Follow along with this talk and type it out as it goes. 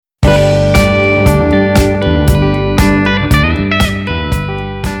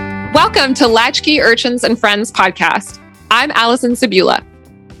Welcome to Latchkey Urchins and Friends podcast. I'm Allison Sabula.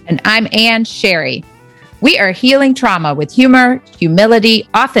 And I'm Ann Sherry. We are healing trauma with humor, humility,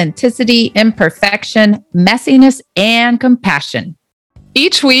 authenticity, imperfection, messiness, and compassion.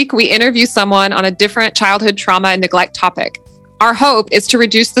 Each week, we interview someone on a different childhood trauma and neglect topic. Our hope is to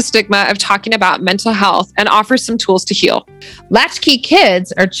reduce the stigma of talking about mental health and offer some tools to heal. Latchkey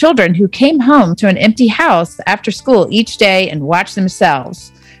kids are children who came home to an empty house after school each day and watched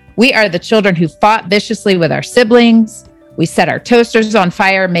themselves. We are the children who fought viciously with our siblings. We set our toasters on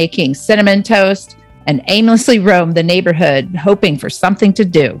fire making cinnamon toast and aimlessly roamed the neighborhood hoping for something to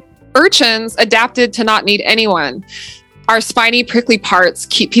do. Urchins adapted to not need anyone. Our spiny, prickly parts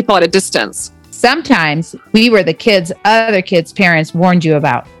keep people at a distance. Sometimes we were the kids other kids' parents warned you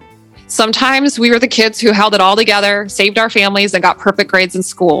about. Sometimes we were the kids who held it all together, saved our families, and got perfect grades in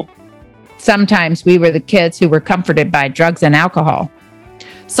school. Sometimes we were the kids who were comforted by drugs and alcohol.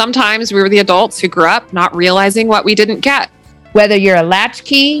 Sometimes we were the adults who grew up not realizing what we didn't get. Whether you're a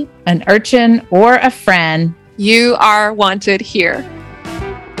latchkey, an urchin, or a friend, you are wanted here.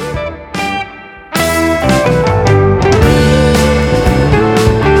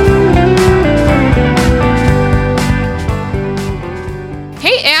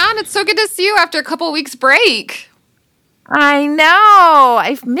 Hey, Ann, it's so good to see you after a couple weeks break. I know.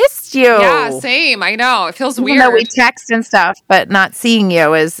 I've missed you. Yeah, same. I know. It feels weird. Even though we text and stuff, but not seeing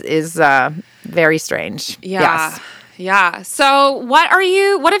you is very strange. Yeah. Yes. Yeah. So what have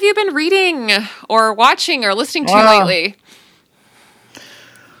you been reading or watching or listening to lately?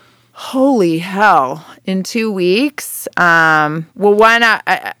 Holy hell. In 2 weeks. One,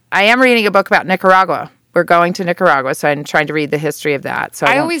 I am reading a book about Nicaragua. We're going to Nicaragua, so I'm trying to read the history of that. So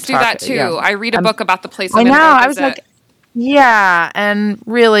I always do that too. Yeah. I read a book about the place. I know. I was like, yeah, and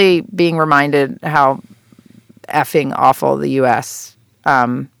really being reminded how effing awful the U.S.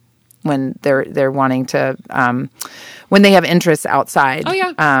 When they're wanting to when they have interests outside. Oh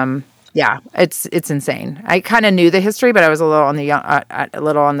yeah. Yeah, it's insane. I kind of knew the history, but I was a little on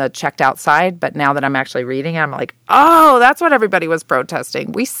the checked out side. But now that I'm actually reading it, I'm like, oh, that's what everybody was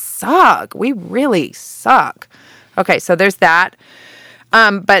protesting. We suck. We really suck. Okay, so there's that.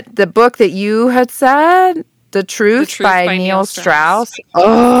 But the book that you had said, The Truth by Neil Strauss.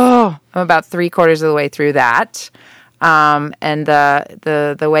 Oh, I'm about 3/4 of the way through that. And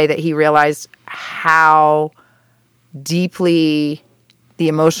the way that he realized how deeply the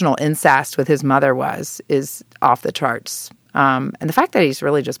emotional incest with his mother is off the charts. And the fact that he's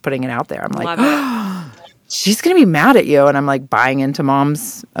really just putting it out there, I'm like, she's going to be mad at you. And I'm like buying into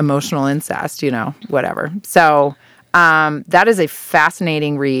mom's emotional incest, whatever. So that is a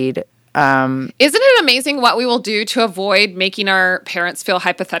fascinating read. Isn't it amazing what we will do to avoid making our parents feel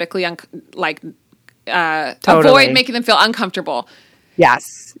hypothetically avoid making them feel uncomfortable?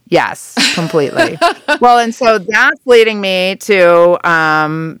 Yes, completely. Well, and so that's leading me to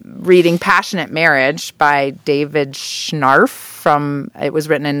reading Passionate Marriage by David Schnarf it was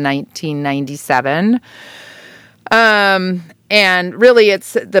written in 1997. And really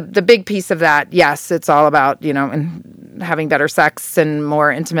it's the big piece of that. Yes, it's all about, having better sex and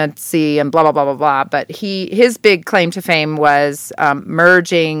more intimacy and blah, blah, blah, blah, blah. But his big claim to fame was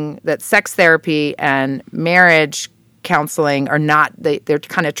merging that sex therapy and marriage counseling are not, they're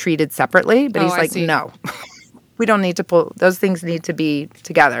kind of treated separately. But he's like, no, we don't need to pull, those things need to be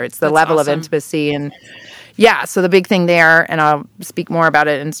together. It's the level of intimacy. And yeah, so the big thing there, and I'll speak more about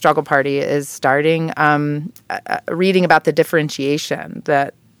it in Struggle Party, is starting reading about the differentiation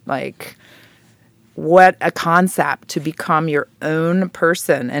that, like, what a concept to become your own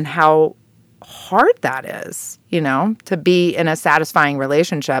person and how hard that is, to be in a satisfying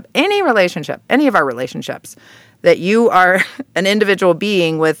relationship, any of our relationships, that you are an individual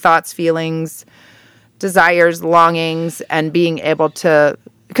being with thoughts, feelings, desires, longings, and being able to,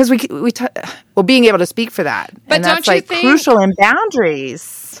 because being able to speak for that. But and that's don't you think crucial in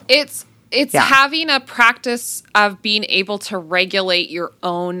boundaries. It's having a practice of being able to regulate your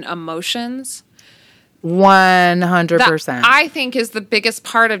own emotions. 100%. That I think is the biggest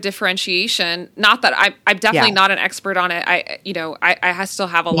part of differentiation. Not that I'm definitely not an expert on it. I still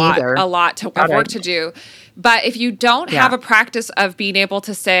have a lot of work to do. But if you don't have a practice of being able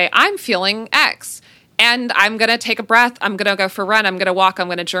to say, I'm feeling X, and I'm going to take a breath, I'm going to go for a run, I'm going to walk, I'm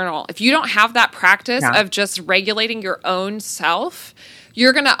going to journal. If you don't have that practice of just regulating your own self,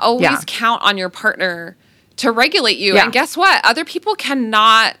 you're going to always count on your partner to regulate you. And guess what? Other people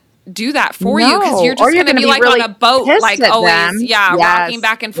cannot do that for you because you're just going to be like really on a boat, like always, rocking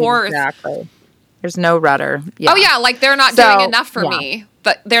back and forth. Exactly. There's no rudder. Yeah. Oh yeah, like they're not doing enough for me.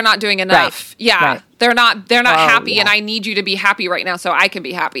 But they're not doing enough. Right. Yeah. Right. They're not happy and I need you to be happy right now so I can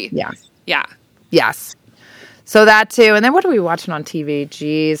be happy. Yeah. Yeah. Yes. So that too. And then what are we watching on TV?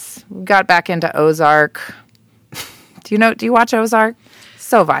 Jeez. We got back into Ozark. Do you watch Ozark?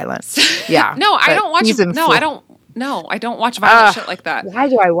 So violent. Yeah. No, I don't watch I don't watch violent shit like that. Why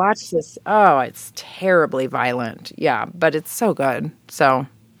do I watch this? Oh, it's terribly violent. Yeah, but it's so good. So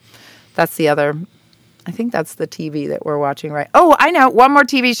that's I think that's the TV that we're watching, right? Oh, I know. One more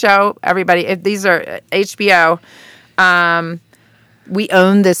TV show, everybody. If these are HBO. We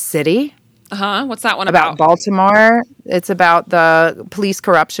Own This City. Uh-huh. What's that one about? About Baltimore. It's about the police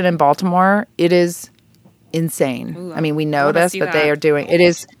corruption in Baltimore. It is insane. Ooh, I mean, we know this, but they are doing it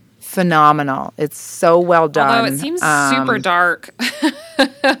is phenomenal. It's so well done. Although it seems super dark.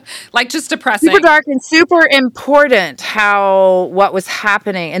 Like just depressing. Super dark and super important what was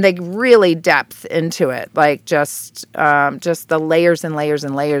happening, and they really depth into it. Like just the layers and layers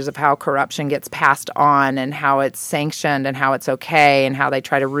and layers of how corruption gets passed on and how it's sanctioned and how it's okay and how they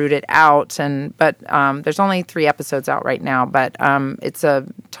try to root it out. But there's only 3 episodes out right now, but it's a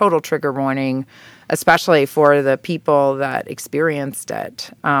total trigger warning, especially for the people that experienced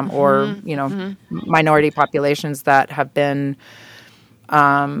it, or minority populations that have been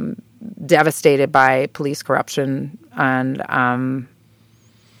devastated by police corruption. And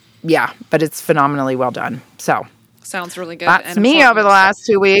but it's phenomenally well done. So sounds really good. That's me over the last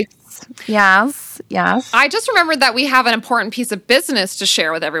 2 weeks. Yes. I just remembered that we have an important piece of business to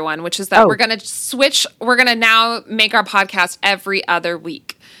share with everyone, which is that we're going to switch. We're going to now make our podcast every other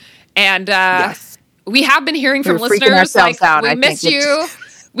week. And we have been hearing from listeners like, we miss you.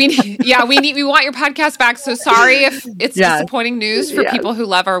 We want your podcast back. So sorry if it's disappointing news for people who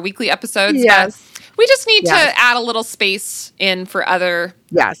love our weekly episodes. Yes. But we just need to add a little space in for other.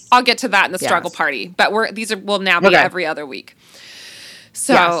 Yes. I'll get to that in the struggle party. But these will now be every other week.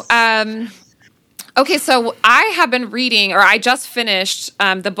 So, okay, so I have been reading, or I just finished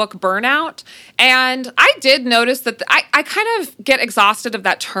the book Burnout, and I did notice that I kind of get exhausted of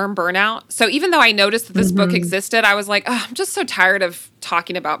that term burnout. So even though I noticed that this book existed, I was like, I'm just so tired of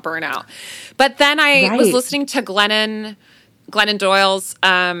talking about burnout. But then I was listening to Glennon Doyle's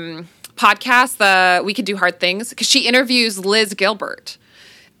podcast, the We Can Do Hard Things, because she interviews Liz Gilbert.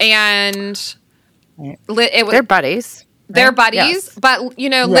 And they're buddies. They're buddies, but,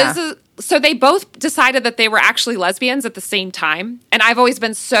 Liz is... So they both decided that they were actually lesbians at the same time. And I've always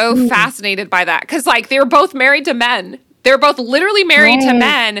been so fascinated by that. Because, they were both married to men. They were both literally married to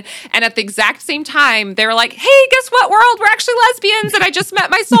men. And at the exact same time, they were like, hey, guess what, world? We're actually lesbians. And I just met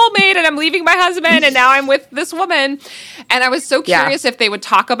my soulmate. And I'm leaving my husband. And now I'm with this woman. And I was so curious if they would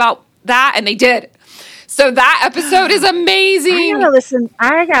talk about that. And they did. So that episode is amazing. I gotta listen.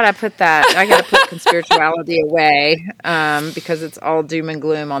 I gotta put conspirituality away because it's all doom and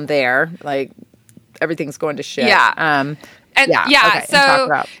gloom on there. Like everything's going to shit. Yeah.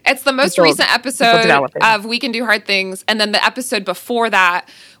 So it's the most recent episode of We Can Do Hard Things, and then the episode before that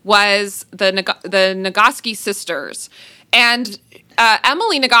was the Nagoski sisters, and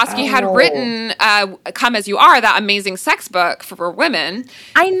Emily Nagoski had written "Come As You Are," that amazing sex book for women.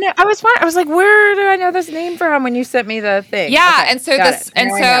 I know. I was like, where do I know this name from? When you sent me the thing, and so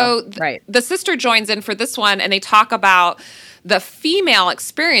the sister joins in for this one, and they talk about the female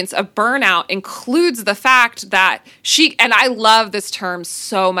experience of burnout includes the fact that and I love this term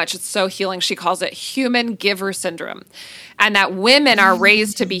so much, it's so healing. She calls it human giver syndrome. And that women are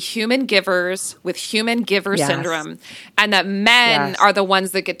raised to be human givers with human giver syndrome. And that men are the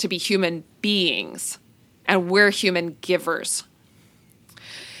ones that get to be human beings. And we're human givers.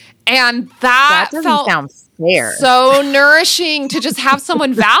 And that felt fair. So nourishing to just have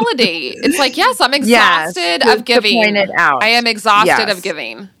someone validate. It's like, yes, I'm exhausted of giving. To point it out. I am exhausted of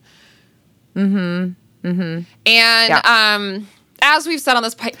giving. Mm-hmm. Mm-hmm. And as we've said on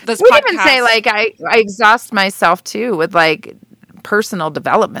this podcast, even say I exhaust myself too with personal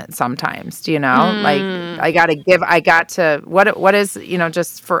development sometimes. Do you know? Like I got to give. I got to what is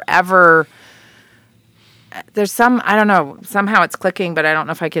just forever. There's I don't know, somehow it's clicking, but I don't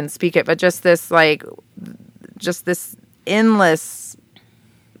know if I can speak it, but just this endless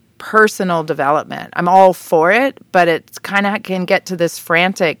personal development. I'm all for it, but it kind of can get to this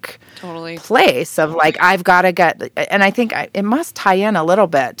frantic place of I've got to get, and I think it must tie in a little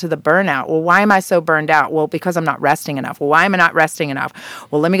bit to the burnout. Well, why am I so burned out? Well, because I'm not resting enough. Well, why am I not resting enough?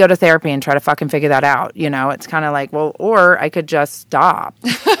 Well, let me go to therapy and try to fucking figure that out. It's kind of or I could just stop.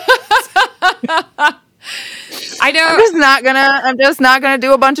 I know. I'm just not gonna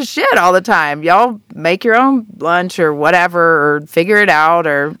do a bunch of shit all the time. Y'all make your own lunch or whatever, or figure it out,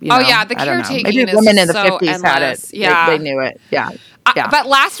 or the caretaking maybe is women in the so 50s endless. had it. Yeah, they knew it. Yeah. Yeah. But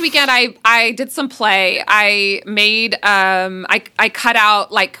last weekend I did some play. I made I cut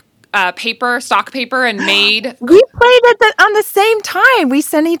out like stock paper, and made. We played on the same time. We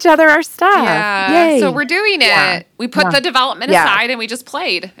sent each other our stuff. Yeah. Yay. So we're doing it. Yeah. We put the development aside, and we just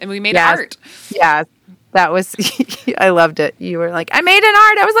played, and we made art. Yeah. That was, I loved it. You were like, I made an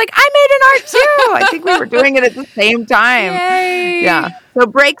art. I was like, I made an art too. I think we were doing it at the same time. Yay. Yeah. So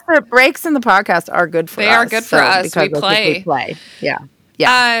breaks in the podcast are good for us. They are good for us. We play. Yeah.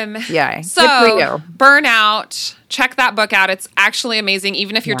 Yeah. So Burnout, check that book out. It's actually amazing.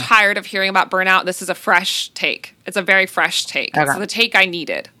 Even if you're tired of hearing about burnout, this is a fresh take. It's a very fresh take. Okay. It's the take I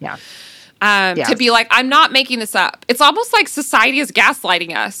needed. Yeah. To be like, I'm not making this up. It's almost like society is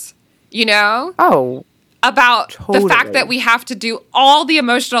gaslighting us, you know? Oh, about totally. The fact that we have to do all the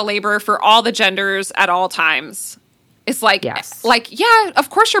emotional labor for all the genders at all times. It's like, yeah, of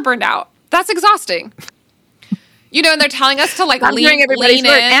course you're burned out. That's exhausting. You know, and they're telling us to like lean in.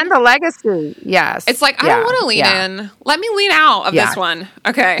 And the legacy. Yes. It's like, I don't want to lean in. Let me lean out of this one.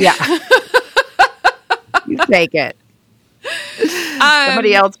 Okay. Yeah. You take it.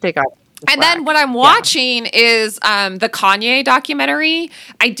 Somebody else pick up. And then what I'm watching is the Kanye documentary.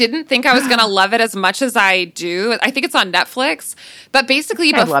 I didn't think I was going to love it as much as I do. I think it's on Netflix. But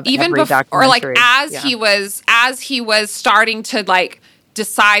basically, even before, or like as he was starting to like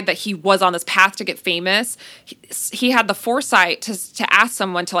decide that he was on this path to get famous, he had the foresight to ask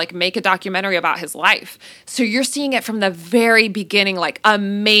someone to like make a documentary about his life. So you're seeing it from the very beginning, like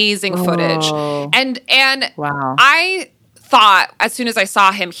amazing footage. And wow. I thought as soon as I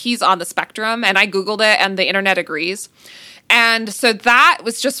saw him, he's on the spectrum, and I Googled it and the internet agrees. And so that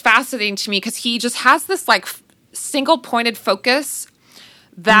was just fascinating to me because he just has this like single pointed focus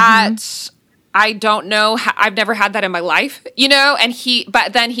that I don't know. I've never had that in my life, you know,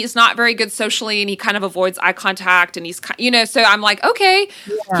 but then he's not very good socially, and he kind of avoids eye contact, and he's, you know, so I'm like, okay,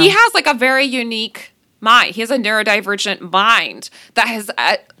 he has like a very unique mind. He has a neurodivergent mind that has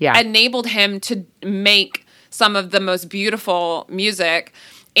enabled him to make some of the most beautiful music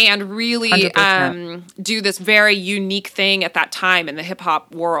and really do this very unique thing at that time in the hip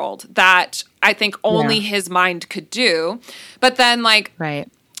hop world that I think only his mind could do. But then like,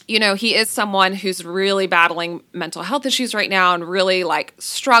 you know, he is someone who's really battling mental health issues right now and really like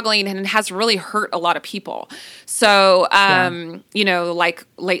struggling and has really hurt a lot of people. So, you know, like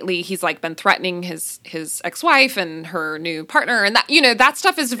lately he's like been threatening his ex-wife and her new partner, and that, you know, that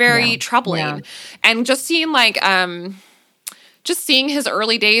stuff is very troubling. Yeah. And just seeing like, just seeing his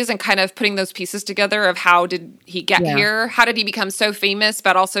early days and kind of putting those pieces together of how did he get here? How did he become so famous,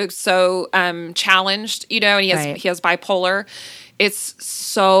 but also so challenged, you know, and he has bipolar. It's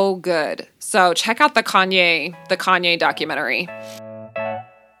so good. So check out the Kanye documentary.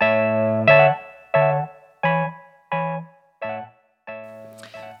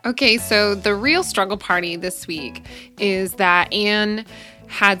 Okay, so the real struggle party this week is that Anne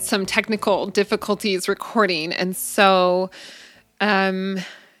had some technical difficulties recording, and so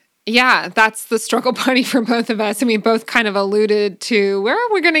that's the struggle party for both of us. And we both kind of alluded to where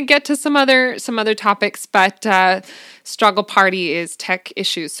we're going to get to some other topics, but struggle party is tech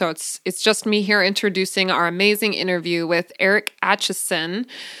issues. So it's just me here introducing our amazing interview with Eric Atcheson,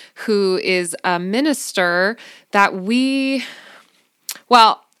 who is a minister that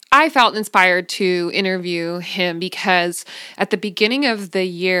I felt inspired to interview him because at the beginning of the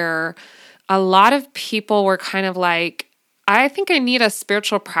year, a lot of people were kind of like, I think I need a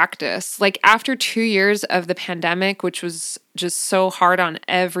spiritual practice. Like after 2 years of the pandemic, which was just so hard on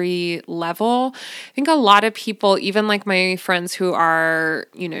every level, I think a lot of people, even like my friends who are,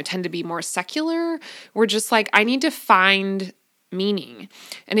 you know, tend to be more secular, were just like, I need to find meaning.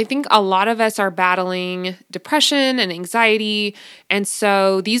 And I think a lot of us are battling depression and anxiety. And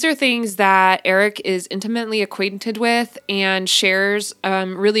so these are things that Eric is intimately acquainted with and shares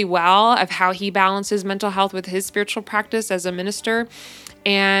really well of how he balances mental health with his spiritual practice as a minister.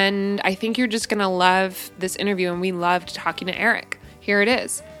 And I think you're just going to love this interview. And we loved talking to Eric. Here it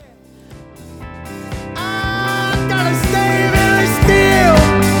is. I gotta stay very still.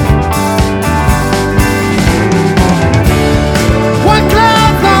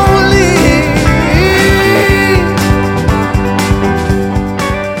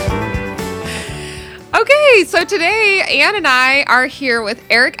 Okay, so today Anne and I are here with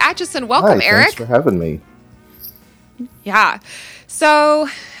Eric Atcheson. Welcome, Hi, Eric. Thanks for having me. Yeah. So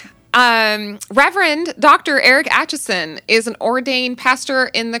Reverend Dr. Eric Atcheson is an ordained pastor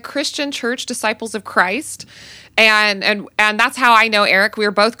in the Christian Church Disciples of Christ. And that's how I know Eric. We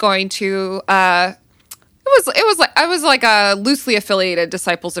were both going to it was like a loosely affiliated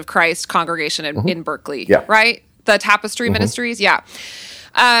Disciples of Christ congregation in Berkeley, right? The Tapestry Ministries,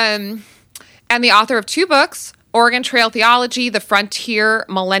 and the author of 2 books, Oregon Trail Theology, The Frontier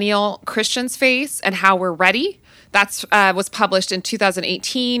Millennial Christians Face, and How We're Ready. That's was published in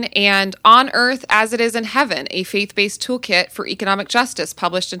 2018, and On Earth as It Is in Heaven, a faith-based toolkit for economic justice,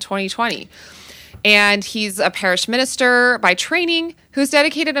 published in 2020. And he's a parish minister by training who's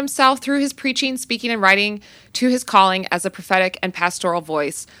dedicated himself through his preaching, speaking, and writing to his calling as a prophetic and pastoral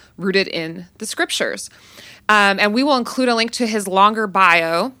voice rooted in the scriptures. And we will include a link to his longer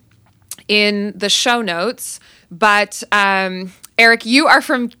bio in the show notes. But Eric, you're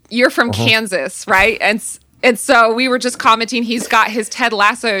from Kansas, right? And so we were just commenting, he's got his Ted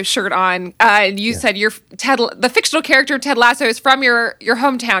Lasso shirt on. And you said the fictional character Ted Lasso is from your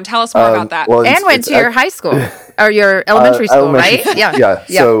hometown. Tell us more about that. Well, and went to your high school or your elementary school, right? Yeah.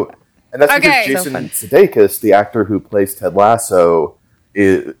 So, and that's because Jason Sudeikis, the actor who plays Ted Lasso,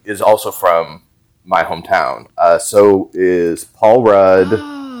 is also from my hometown. So is Paul Rudd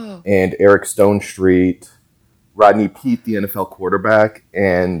and Eric Stonestreet, Rodney Peete, the NFL quarterback,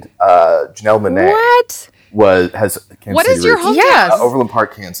 and Janelle Monáe. What? Has Kansas what is City your hometown? Overland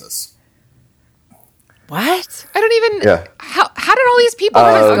Park, Kansas. What? I don't even. Yeah. How did all these people?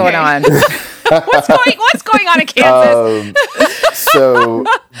 What's going on? What's going on in Kansas? So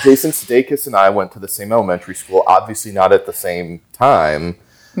Jason Sudeikis and I went to the same elementary school. Obviously, not at the same time.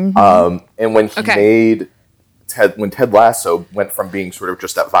 And when he made when Ted Lasso went from being sort of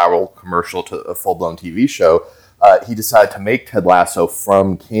just that viral commercial to a full-blown TV show, he decided to make Ted Lasso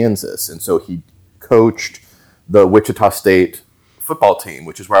from Kansas, and so he coached the Wichita State football team,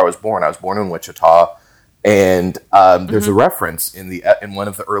 which is where I was born. I was born in Wichita, and there's a reference in one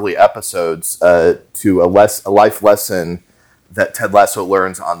of the early episodes to a life lesson that Ted Lasso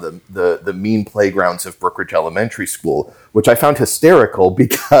learns on the mean playgrounds of Brookridge Elementary School, which I found hysterical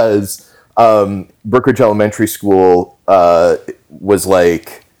because Brookridge Elementary School was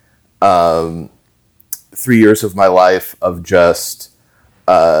like 3 years of my life of just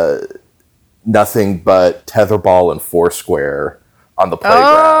nothing but tetherball and Foursquare on the playground.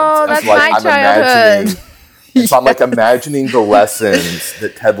 Oh, that's my childhood. So I'm like imagining the lessons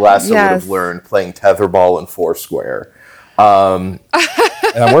that Ted Lasso would have learned playing tetherball and Foursquare. And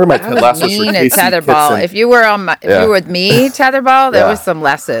I'm wearing my Ted Lasso shirt. Mean at tetherball. If you were you were with me, tetherball, there was some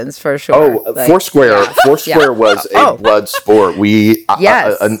lessons for sure. Oh, Foursquare. Foursquare was a blood sport. We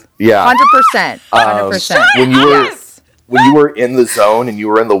 100%. 100%. When you were in the zone and you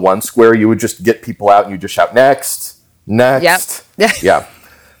were in the one square, you would just get people out and you just shout next. Yep. Yeah.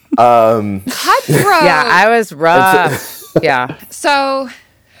 Cutthroat. Yeah, I was rough. Yeah. So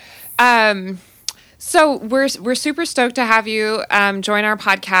we're super stoked to have you join our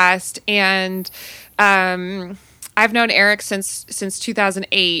podcast, and I've known Eric since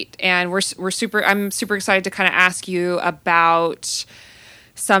 2008, and I'm super excited to kind of ask you about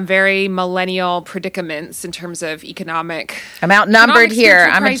some very millennial predicaments in terms of economic. I'm outnumbered here.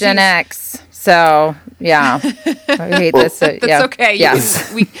 I'm a Gen X, so yeah. I hate this. That's okay.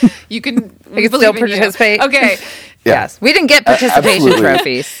 Yes, you can. I can still participate. Okay. Yeah. Yes, we didn't get participation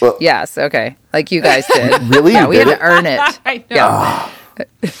trophies. Well, yes, okay, like you guys did. Really? Yeah, we had to earn it. I know.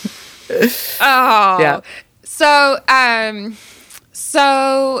 Yeah. So,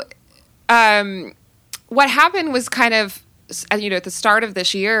 what happened was kind of, at the start of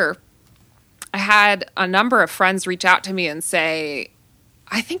this year, I had a number of friends reach out to me and say,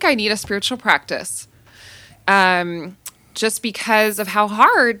 I think I need a spiritual practice. Just because of how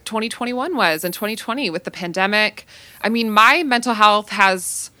hard 2021 was and 2020 with the pandemic. I mean, my mental health I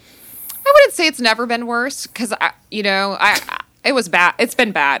wouldn't say it's never been worse, because it was bad. It's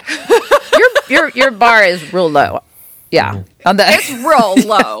been bad. Your bar is real low. Yeah. It's real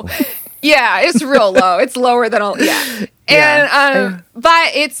low. Yeah, it's real low. It's lower than all. Yeah. And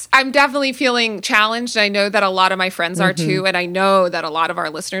but I'm definitely feeling challenged. I know that a lot of my friends are too, and I know that a lot of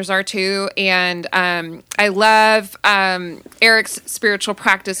our listeners are too. And I love Eric's spiritual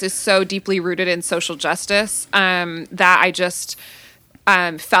practice is so deeply rooted in social justice that I just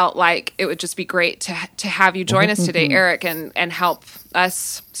felt like it would just be great to have you join us today, Eric, and help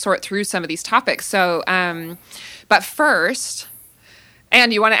us sort through some of these topics. So, but first.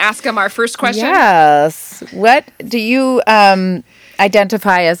 And you want to ask him our first question? Yes. What do you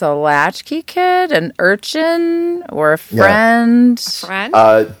identify as a latchkey kid, an urchin, or a friend? A friend?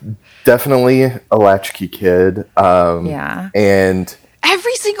 Definitely a latchkey kid. And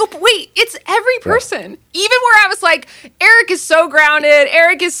It's every person. Even where I was like, Eric is so grounded.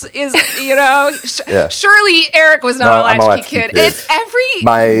 Eric is surely Eric was not a latchkey kid. It's every...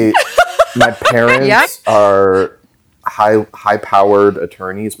 My parents are high-powered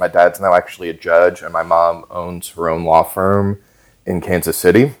attorneys. My dad's now actually a judge, and my mom owns her own law firm in Kansas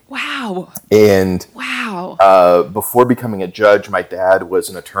City. Wow. And before becoming a judge, my dad was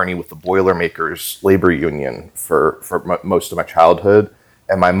an attorney with the Boilermakers labor union for most of my childhood.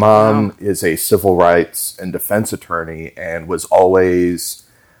 And my mom is a civil rights and defense attorney and was always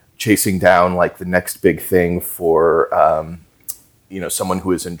chasing down like the next big thing for someone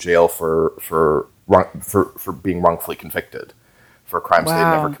who is in jail for being wrongfully convicted for crimes they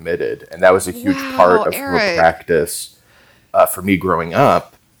had never committed. And that was a huge part of her practice for me growing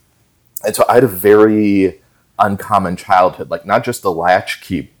up. And so I had a very uncommon childhood, like not just the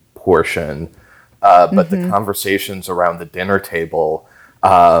latchkey portion, but the conversations around the dinner table,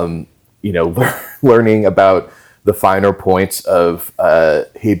 learning about the finer points of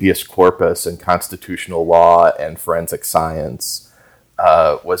habeas corpus and constitutional law and forensic science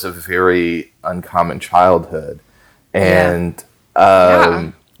was a very uncommon childhood. And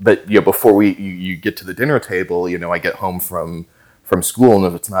but before you get to the dinner table, I get home from school, and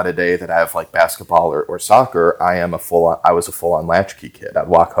if it's not a day that I have like basketball or soccer, I was a full on latchkey kid. I'd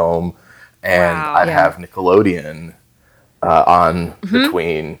walk home and I'd have Nickelodeon on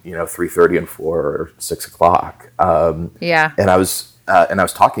between 3:30 and 4 or 6 o'clock. And I was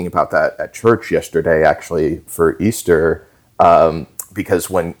talking about that at church yesterday, actually, for Easter, because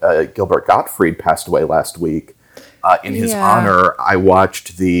when Gilbert Gottfried passed away last week, in his honor, I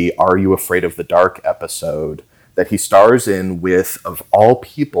watched the "Are You Afraid of the Dark" episode that he stars in with, of all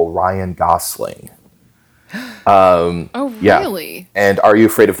people, Ryan Gosling. Really? Yeah. And "Are You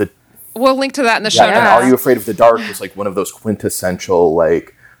Afraid of the..." We'll link to that in the show notes. And "Are You Afraid of the Dark" was like one of those quintessential,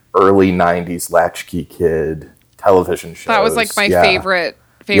 like, early 90s latchkey kid television shows. That was like my favorite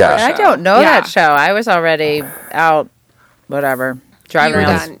show. I don't know that show. I was already out, whatever, driving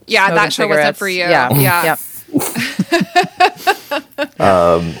around. Yeah, that show wasn't for you. Yeah.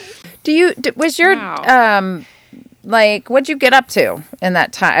 Was your what'd you get up to in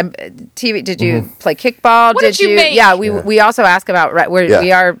that time? TV? Did you play kickball? What did you make? Yeah, we also ask about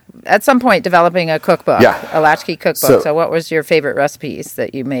we are at some point developing a cookbook, a latchkey cookbook. So what was your favorite recipes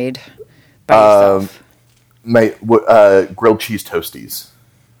that you made by yourself? Grilled cheese toasties.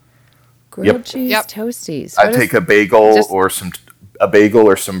 Grilled cheese toasties. I'd take a bagel or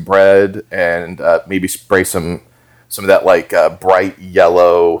some bread and maybe spray some of that like bright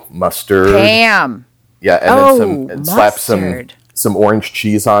yellow mustard. Ham. Yeah, and then slap some orange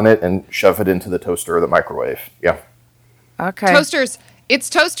cheese on it and shove it into the toaster or the microwave. Yeah. Okay. Toasters. It's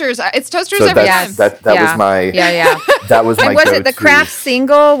toasters. It's toasters so every time. That was my that was my was go-to. it the Kraft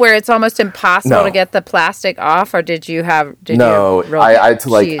single where it's almost impossible to get the plastic off, or did you have I had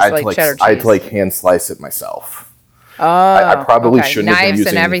to hand slice it myself. Oh, I probably shouldn't have been knives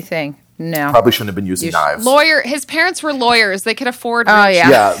using and everything. No, probably shouldn't have been using knives. His parents were lawyers. They could afford. They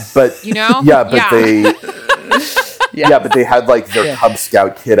but they had like their Cub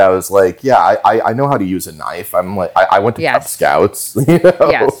Scout kit. I was like, I know how to use a knife. I'm like, I went to Cub Scouts.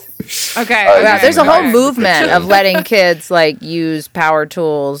 Yes. Okay. There's a whole movement of letting kids like use power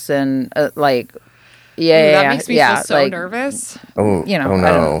tools and that makes me feel so nervous. Oh, I don't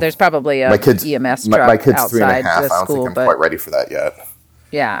know. There's probably a EMS truck my kid's outside 3.5. I don't school, think I'm quite ready for that yet.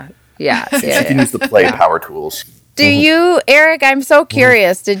 You can use the play power tools. Do you, Eric? I'm so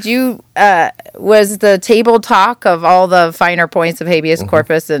curious. Did you? Was the table talk of all the finer points of habeas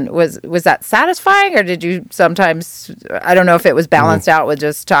corpus, and was that satisfying, or did you sometimes? I don't know if it was balanced out with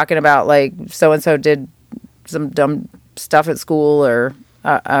just talking about like so and so did some dumb stuff at school, or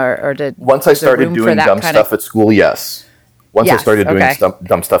did once I started doing dumb stuff at school, yes. Once I started doing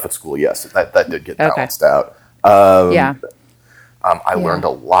dumb stuff at school, yes, that did get balanced out. I learned a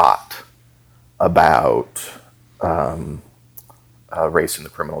lot about race in the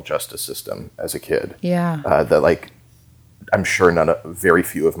criminal justice system as a kid. That I'm sure very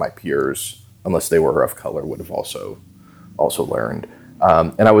few of my peers, unless they were of color, would have also learned.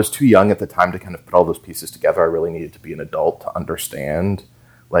 And I was too young at the time to kind of put all those pieces together. I really needed to be an adult to understand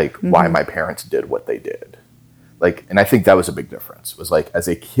why my parents did what they did. And I think that was a big difference. It was as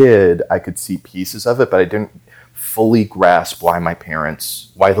a kid, I could see pieces of it, but I didn't fully grasp why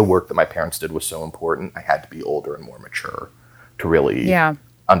the work that my parents did was so important. I had to be older and more mature to really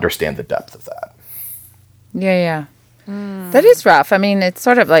understand the depth of that. That is rough. I mean, it's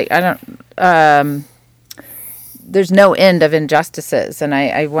sort of like, I don't, there's no end of injustices. And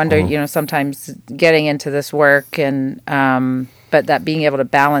I wonder, sometimes getting into this work and, but that being able to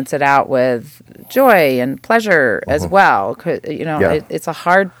balance it out with joy and pleasure as well. It's a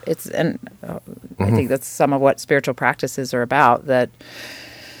hard, I think that's some of what spiritual practices are about, that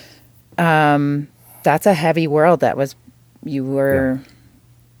that's a heavy world that you were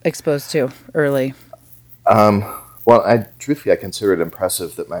exposed to early. Well, truthfully, I consider it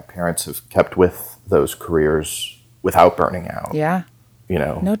impressive that my parents have kept with those careers without burning out. Yeah.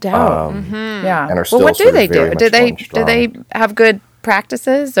 No doubt. Yeah. And are still what do they do? Do do they have good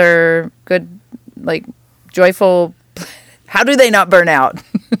practices or good, joyful? How do they not burn out?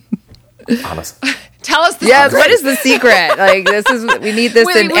 Honestly. Tell us. Yes. What is the secret? We need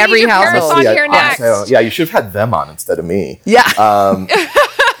this in every household. On here next. Yeah, you should have had them on instead of me. Yeah. Can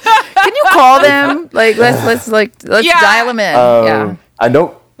you call them? Let's dial them in. I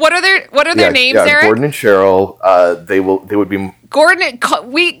know. What are their names, Eric? Gordon and Cheryl. They would be Gordon and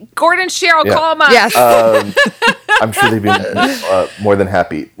Cheryl. Yeah. Call them up. Yes. I'm sure they'd be more than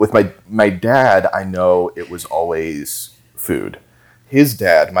happy. With my dad, I know it was always food. His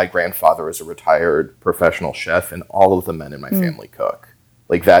dad, my grandfather, is a retired professional chef, and all of the men in my family cook.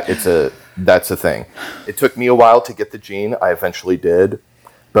 That's a thing. It took me a while to get the gene. I eventually did.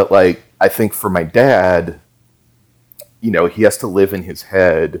 But I think for my dad, he has to live in his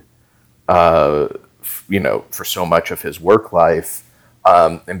head, for so much of his work life,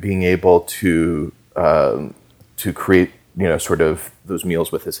 and being able to create, sort of those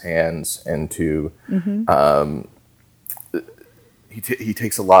meals with his hands, and to, he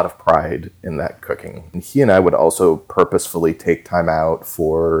takes a lot of pride in that cooking. And he and I would also purposefully take time out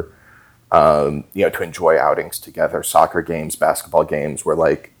for, to enjoy outings together, soccer games, basketball games, where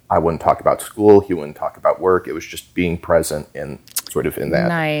I wouldn't talk about school, he wouldn't talk about work. It was just being present in that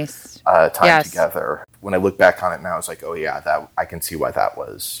nice time together. When I look back on it now, it's oh yeah, that I can see why that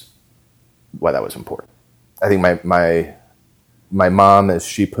was important. I think my mom, as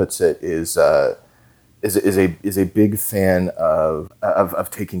she puts it, is a big fan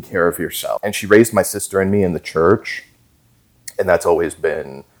of taking care of yourself. And she raised my sister and me in the church, and that's always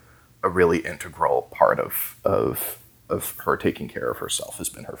been a really integral part of her taking care of herself, has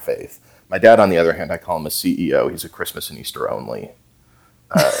been her faith. My dad, on the other hand, I call him a CEO. He's a Christmas and Easter only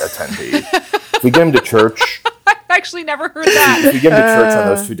attendee. If we get him to church, I've actually never heard that. If we get him to church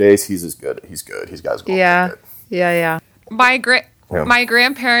on those 2 days, he's as good. He's good. He's got his goal. Yeah. My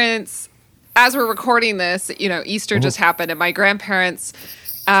grandparents, as we're recording this, Easter just happened, and my grandparents,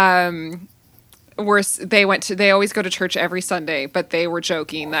 they always go to church every Sunday, but they were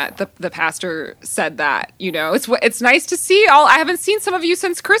joking that the pastor said that, it's nice to see I haven't seen some of you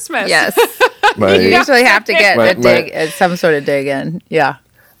since Christmas. Yes. You usually have to get some sort of dig in. Yeah.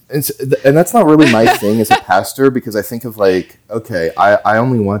 And that's not really my thing as a pastor, because I think of okay, I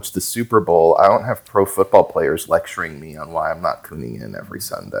only watch the Super Bowl. I don't have pro football players lecturing me on why I'm not tuning in every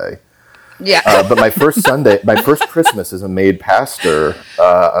Sunday. Yeah. But my first Christmas as a made pastor,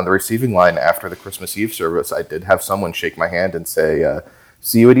 on the receiving line after the Christmas Eve service, I did have someone shake my hand and say,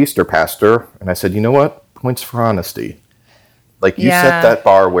 "See you at Easter, Pastor." And I said, "You know what? Points for honesty. You set that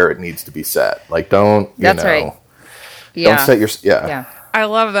bar where it needs to be set. Don't, That's right. Don't set your, yeah. I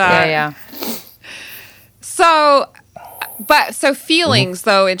love that. Yeah. So feelings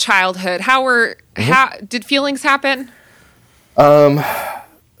though in childhood, how did feelings happen?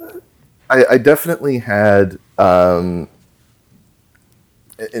 I definitely had, in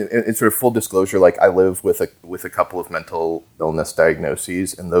sort of full disclosure, I live with a couple of mental illness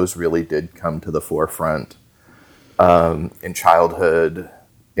diagnoses, and those really did come to the forefront in childhood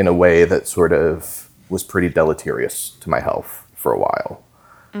in a way that sort of was pretty deleterious to my health for a while,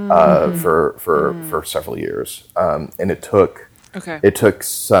 for several years, and it took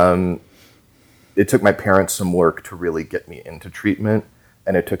my parents some work to really get me into treatment.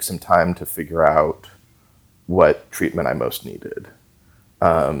 And it took some time to figure out what treatment I most needed.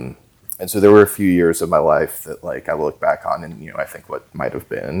 And so there were a few years of my life that I look back on and, I think what might have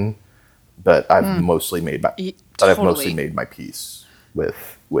been, but I've mostly made my peace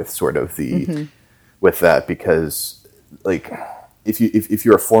with sort of the, with that, because if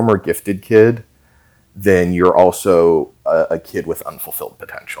you're a former gifted kid, then you're also a kid with unfulfilled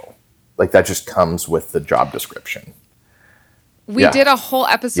potential. That just comes with the job description. We did a whole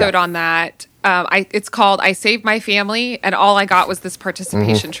episode on that. It's called I Saved My Family, and all I got was this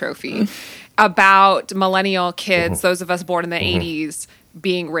participation trophy about millennial kids, those of us born in the 80s,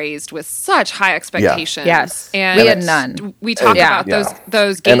 being raised with such high expectations. Yeah. Yes. And we had none. We talk about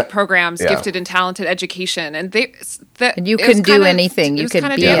those GATE programs, gifted and talented education, and and you can do anything. You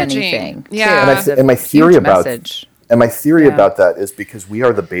can be anything. Yeah. And my theory about that is because we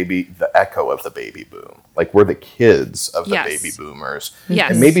are the echo of the baby boom. Like, we're the kids of the baby boomers.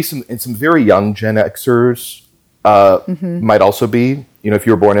 Yes. And maybe some very young Gen Xers might also be. If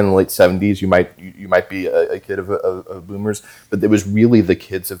you were born in the late 70s, you might be a kid of boomers. But it was really the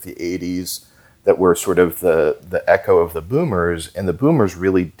kids of the 80s that were sort of the echo of the boomers. And the boomers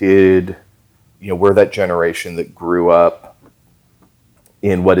really did, we're that generation that grew up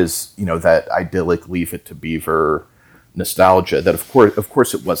in what is, that idyllic Leave It to Beaver nostalgia. That of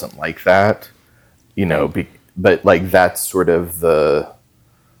course it wasn't like that, but like that's sort of the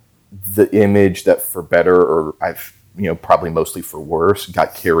image that, for better or probably mostly for worse,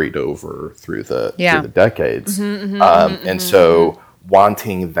 got carried over through the decades. And so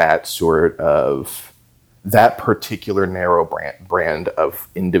wanting that sort of that particular narrow brand of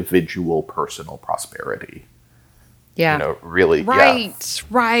individual personal prosperity. Really. Right.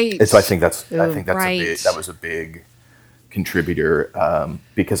 And so I think that was a big contributor,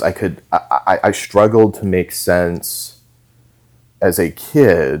 because I struggled to make sense as a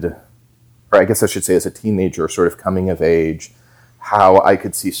kid, or I guess I should say as a teenager, sort of coming of age, how I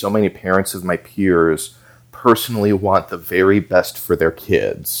could see so many parents of my peers personally want the very best for their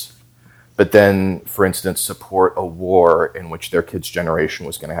kids, but then, for instance, support a war in which their kid's generation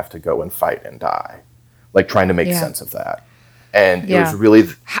was going to have to go and fight and die, like trying to make sense of that. And it was really...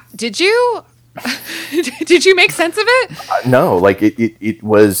 Did you? Did you make sense of it? No, like it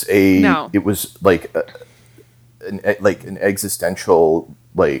was it was like an existential,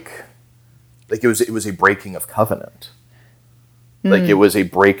 like it was a breaking of covenant. Like it was a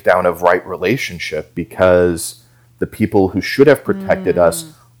breakdown of right relationship, because the people who should have protected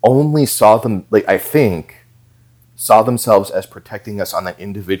us only saw themselves as protecting us on that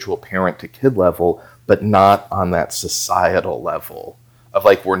individual parent to kid level, but not on that societal level. Of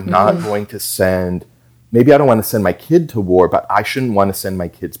like, we're not going to send, maybe I don't want to send my kid to war, but I shouldn't want to send my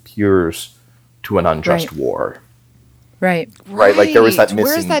kid's peers to an unjust war. Right. Like there was that missing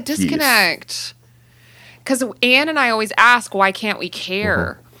Where's that disconnect? Because Anne and I always ask, why can't we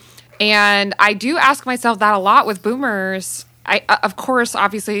care? And I do ask myself that a lot with boomers. Of course,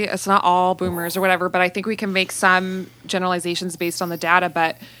 obviously, it's not all boomers or whatever, but I think we can make some generalizations based on the data.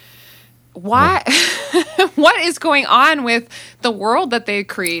 But why? What is going on with the world that they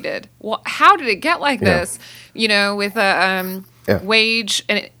created? Well, how did it get like this? With wage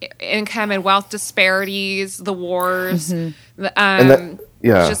and income and wealth disparities, the wars. And I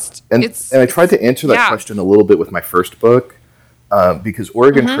tried to answer that question a little bit with my first book, because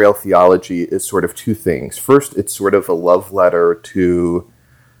Oregon Trail theology is sort of two things. First, it's sort of a love letter to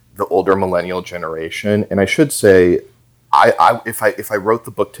the older millennial generation, and I should say, if I wrote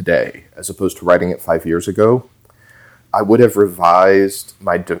the book today, as opposed to writing it 5 years ago, I would have revised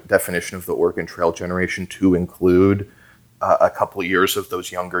my definition of the Oregon Trail generation to include a couple of years of those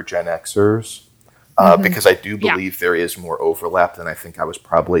younger Gen Xers, because I do believe there is more overlap than I think I was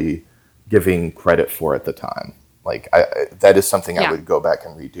probably giving credit for at the time. Like that is something I would go back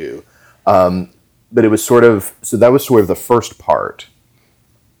and redo. But it was that was sort of the first part,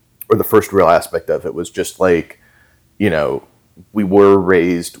 or the first real aspect of it, was just like, we were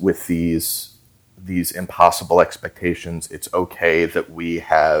raised with these impossible expectations. It's okay that we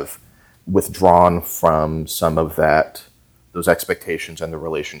have withdrawn from some of those expectations and the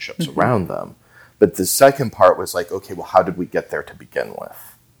relationships around them. But the second part was like, okay, well, how did we get there to begin with?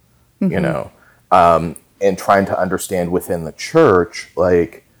 And trying to understand within the church,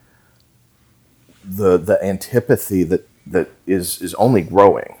 like the antipathy that is only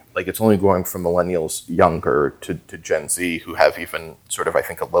growing. Like it's only going from millennials younger to Gen Z, who have even sort of, I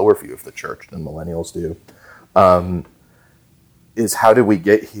think, a lower view of the church than millennials do. Is how did we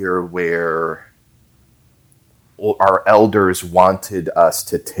get here where our elders wanted us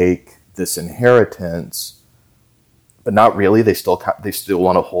to take this inheritance, but not really. They still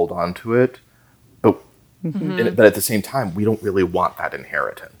want to hold on to it, but at the same time, we don't really want that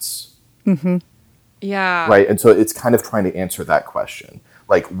inheritance. Yeah. Right. And so it's kind of trying to answer that question.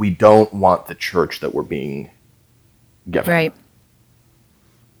 Like, we don't want the church that we're being given. Right.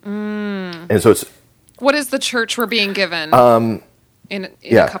 And so it's... What is the church we're being given? In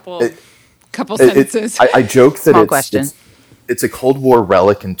a couple sentences. I joke that it's a Cold War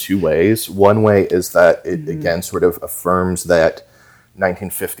relic in two ways. One way is that it, again, sort of affirms that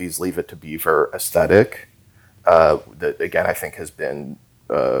 1950s Leave It to Beaver aesthetic that, again, I think has been...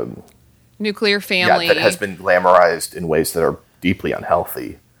 nuclear family. Yeah, that has been glamorized in ways that are deeply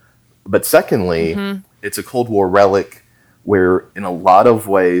unhealthy. But secondly, it's a Cold War relic where in a lot of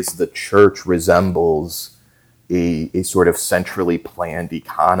ways the church resembles a sort of centrally planned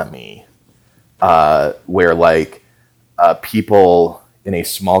economy, where like people in a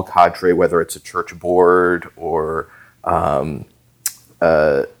small cadre, whether it's a church board or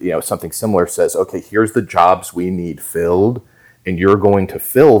something similar, says, okay, here's the jobs we need filled, and you're going to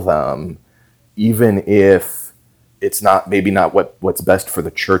fill them, even if it's maybe not what's best for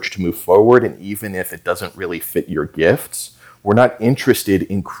the church to move forward, and even if it doesn't really fit your gifts. We're not interested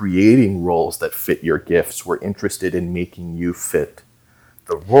in creating roles that fit your gifts. We're interested in making you fit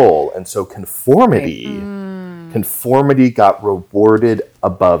the role. And so conformity got rewarded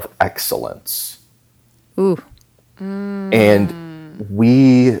above excellence. Ooh. And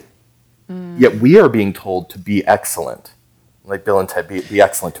we are being told to be excellent. Like Bill and Ted, be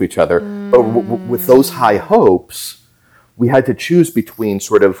excellent to each other. But with those high hopes, we had to choose between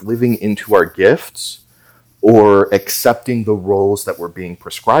sort of living into our gifts or accepting the roles that were being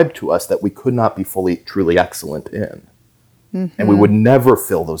prescribed to us that we could not be fully, truly excellent in. And we would never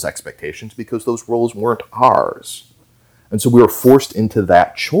fill those expectations because those roles weren't ours. And so we were forced into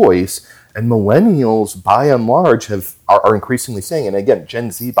that choice. And millennials, by and large, are increasingly saying, and again,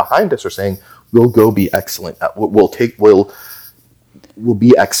 Gen Z behind us are saying, we'll go be excellent. We'll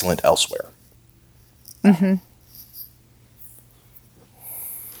be excellent elsewhere.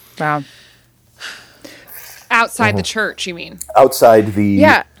 Wow. Outside the church, you mean? Outside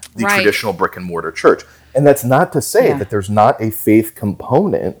the traditional brick and mortar church. And that's not to say that there's not a faith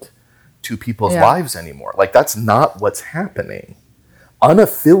component to people's lives anymore. Like, that's not what's happening.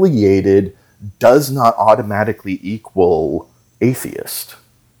 Unaffiliated does not automatically equal atheist.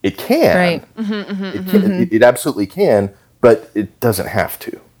 It can. Right. It absolutely can, but it doesn't have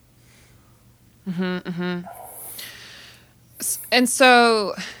to. And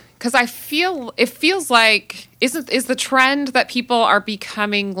so, because it feels like, is the trend that people are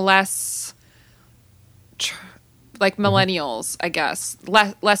becoming less like millennials, I guess,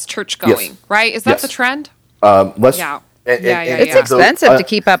 less church going, right? Is that the trend? Less. Yeah. It's expensive to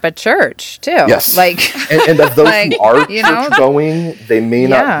keep up a church too. Yes. And of those who are church going, they may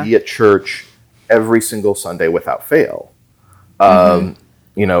not be at church every single Sunday without fail.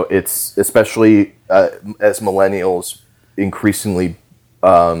 It's especially as millennials increasingly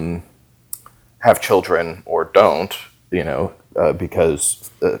have children or don't, because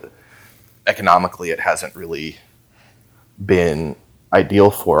economically it hasn't really been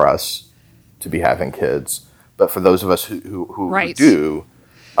ideal for us to be having kids. But for those of us who do,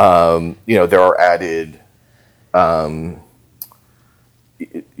 there are added,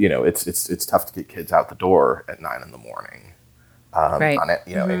 it's tough to get kids out the door at 9 a.m.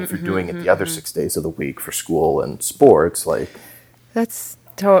 And if you're doing it the other 6 days of the week for school and sports, like that's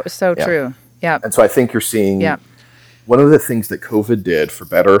so true. Yeah. And so I think you're seeing one of the things that COVID did, for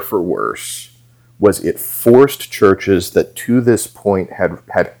better or for worse, was it forced churches that to this point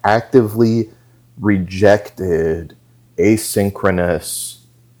had actively rejected asynchronous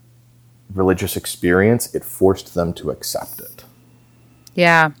religious experience. It forced them to accept it.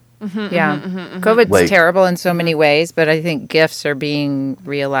 Yeah. COVID's terrible in so many ways, but I think gifts are being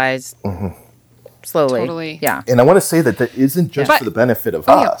realized slowly. Totally. Yeah. And I want to say that isn't just for the benefit of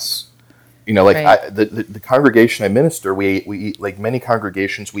us. The congregation I minister, we like many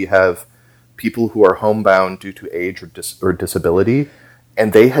congregations, we have people who are homebound due to age or disability,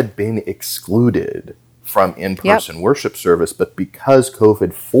 and they had been excluded from in-person worship service, but because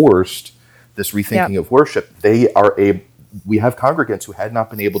COVID forced this rethinking of worship, we have congregants who had not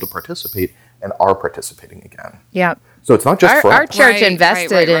been able to participate and are participating again. Yeah. So it's not just our church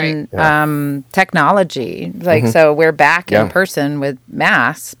invested in technology, so we're back in person with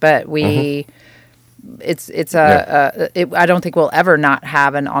Mass, but we I don't think we'll ever not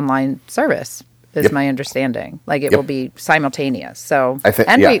have an online service. Is my understanding. Like it will be simultaneous. So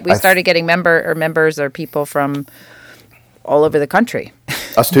we started getting members or people from all over the country.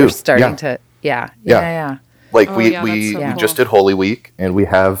 Us too. We're starting to Like we just did Holy Week, and we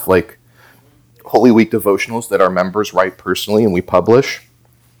have like Holy Week devotionals that our members write personally and we publish.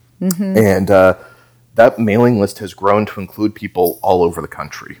 And that mailing list has grown to include people all over the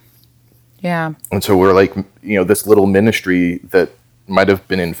country. Yeah. And so we're like, this little ministry that might have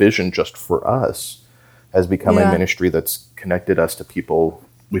been envisioned just for us has become a ministry that's connected us to people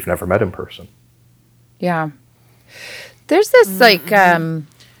we've never met in person. Yeah. There's this because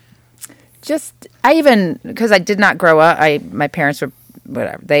I did not grow up, my parents were,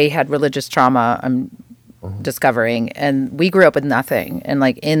 whatever, they had religious trauma, I'm discovering, and we grew up with nothing. And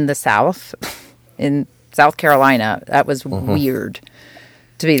like in the South, in South Carolina. That was weird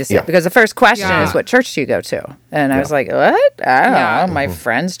to be the same. Because the first question is, what church do you go to? And I was like, what? I don't know. My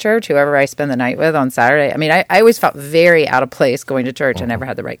friend's church, whoever I spend the night with on Saturday. I mean, I always felt very out of place going to church. I never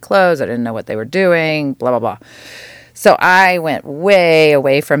had the right clothes. I didn't know what they were doing, blah, blah, blah. So I went way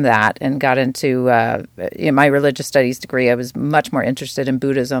away from that and got into my religious studies degree. I was much more interested in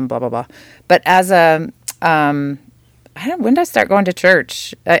Buddhism, blah, blah, blah. But as when did I start going to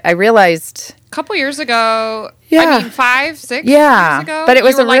church? I realized a couple years ago. Yeah, I mean 5, 6 years ago. But it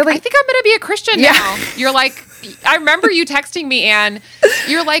was I think I'm going to be a Christian now. You're like, I remember you texting me, Anne.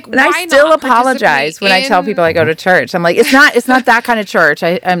 You're like, why not? I still apologize when I tell people I go to church. I'm like, it's not that kind of church.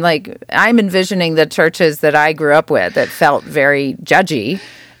 I'm like, I'm envisioning the churches that I grew up with that felt very judgy,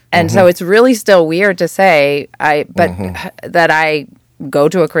 and so it's really still weird to say that I go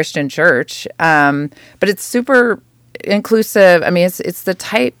to a Christian church. But it's super inclusive. I mean, it's the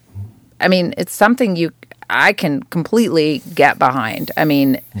type. I mean, it's something I can completely get behind. I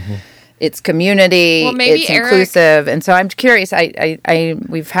mean, it's community, it's inclusive, and so I'm curious.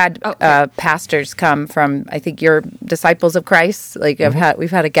 We've had pastors come from, I think, your Disciples of Christ. Like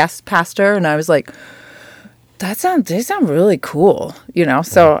we've had a guest pastor, and I was like, they sound really cool,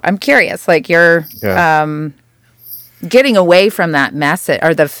 So I'm curious, like you're getting away from that message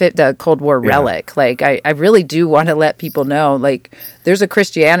or the Cold War relic. Like I really do want to let people know, like there's a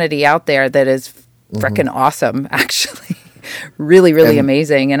Christianity out there that is freaking awesome, actually. Really, really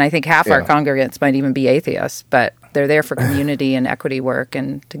amazing. And I think half our congregants might even be atheists, but they're there for community and equity work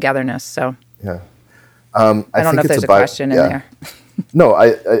and togetherness. So I don't know if there's a question in there. No,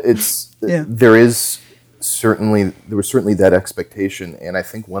 there was certainly that expectation. And I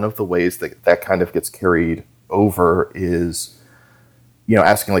think one of the ways that kind of gets carried over is,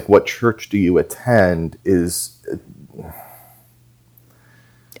 asking like, what church do you attend is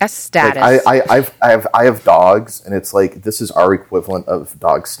a status. Like I have dogs, and it's like, this is our equivalent of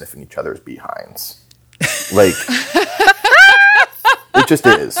dogs sniffing each other's behinds. Like it just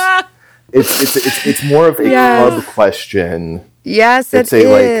is. It's more of a club question. Yes, it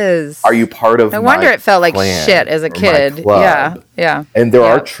is. Like, are you part of? No wonder it felt like shit as a kid. Yeah. And there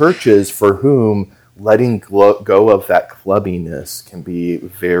are churches for whom letting go of that clubbiness can be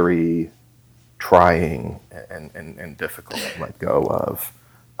very trying and difficult to let go of.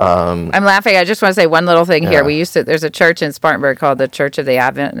 I'm laughing. I just want to say one little thing here. There's a church in Spartanburg called the Church of the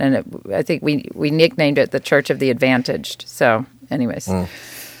Advent, and I think we nicknamed it the Church of the Advantaged. So, anyways. Sorry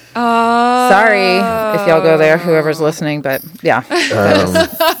if y'all go there, whoever's listening, but yeah.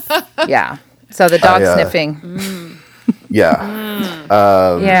 Yeah. So the dog sniffing.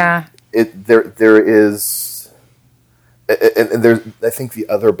 Yeah. There is, and there's, I think the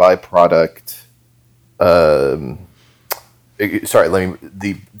other byproduct, the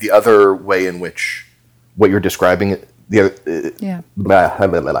other way in which what you're describing,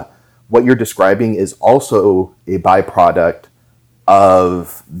 what you're describing is also a byproduct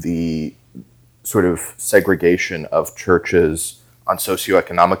of the sort of segregation of churches on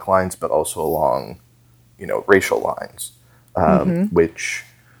socioeconomic lines, but also along, racial lines, which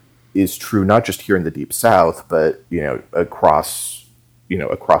is true not just here in the Deep South, but across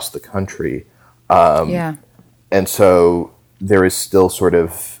the country. And so there is still sort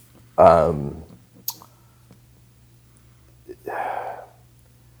of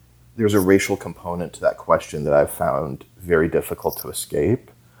there's a racial component to that question that I've found very difficult to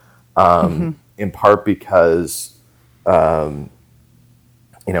escape. In part because I'm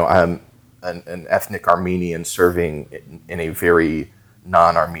an ethnic Armenian serving in a very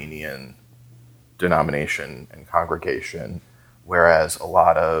non-Armenian denomination and congregation, whereas a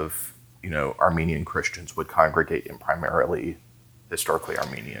lot of Armenian Christians would congregate in primarily historically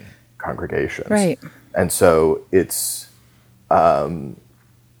Armenian congregations, right? And so it's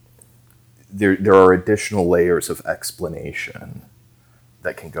there are additional layers of explanation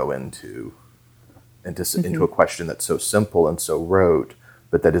that can go into a question that's so simple and so rote,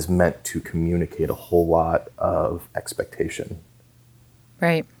 but that is meant to communicate a whole lot of expectation.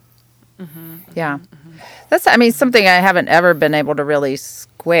 Right. Yeah. That's, something I haven't ever been able to really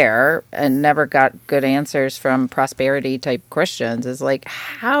square and never got good answers from prosperity type Christians is like,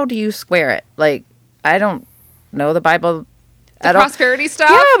 how do you square it? Like, I don't know the Bible. The prosperity stuff?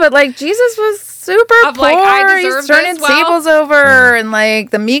 Yeah, but like Jesus was super poor. He's turning tables over, and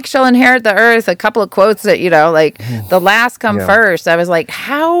like the meek shall inherit the earth. A couple of quotes that, like the last come first. I was like,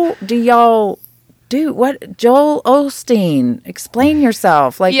 how do y'all do what? Joel Osteen, explain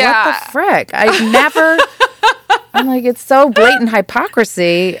yourself. Like, what the frick? I've never, I'm like, it's so blatant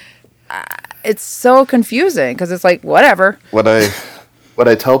hypocrisy. It's so confusing because it's like, whatever. What What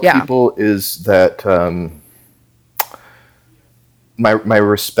I tell people is that my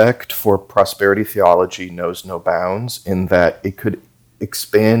respect for prosperity theology knows no bounds, in that it could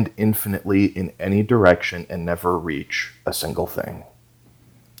expand infinitely in any direction and never reach a single thing.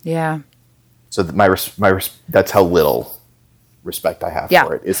 Yeah. So that that's how little respect I have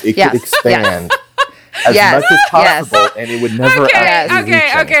for it. It could expand as much as possible, and it would never actually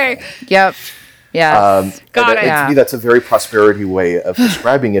reach anything. Yep. Yeah. Got it. To me, that's a very prosperity way of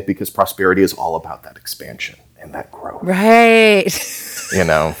describing it, because prosperity is all about that expansion and that growth. Right. And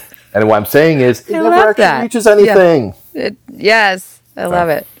what I'm saying is, it never actually reaches anything. Yeah. I love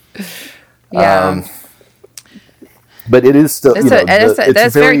it. Yeah. But it is still,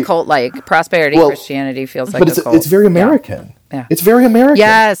 that's very cult-like. Prosperity Christianity feels like a cult. It's very American. Yeah. It's very American.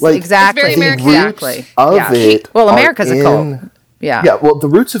 Yes, exactly. It's very American. Exactly. Of it. Well, America's a cult. Yeah. Yeah. Well, the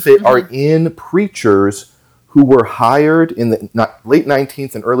roots of it are in preachers who were hired in the late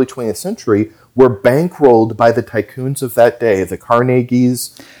 19th and early 20th century, were bankrolled by the tycoons of that day, the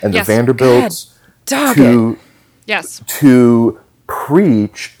Carnegies and the Vanderbilts, to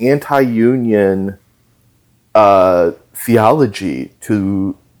preach anti-union theology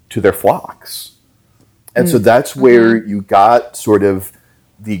to their flocks. And so that's where you got sort of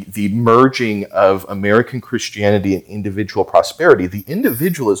the merging of American Christianity and individual prosperity. The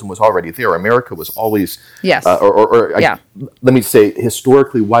individualism was already there. America was always, let me say,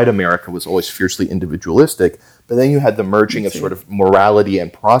 historically, white America was always fiercely individualistic. But then you had the merging of sort of morality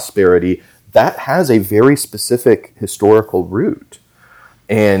and prosperity. That has a very specific historical root.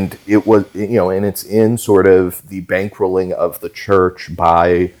 And it was, and it's in sort of the bankrolling of the church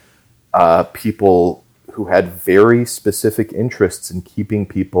by people who had very specific interests in keeping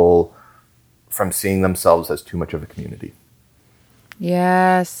people from seeing themselves as too much of a community.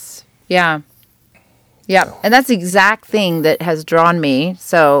 Yes. Yeah. Yeah. And that's the exact thing that has drawn me.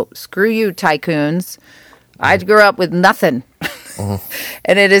 So screw you, tycoons. I grew up with nothing.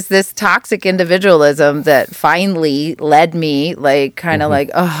 And it is this toxic individualism that finally led me,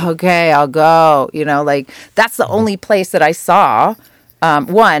 oh, okay, I'll go. That's the only place that I saw.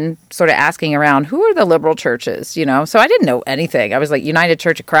 One, sort of asking around, who are the liberal churches, So I didn't know anything. I was like, United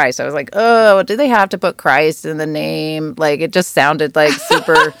Church of Christ. I was like, oh, do they have to put Christ in the name? It just sounded like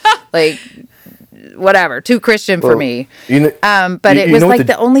super, whatever, too Christian for me. But it was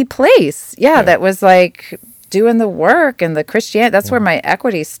the only place, that was doing the work and the Christianity. That's where my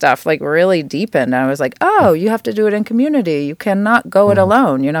equity stuff really deepened. I was like, oh, you have to do it in community. You cannot go it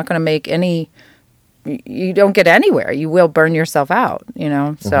alone. You're not going to make any... You don't get anywhere. You will burn yourself out,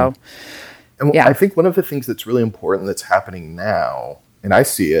 So, I think one of the things that's really important that's happening now, and I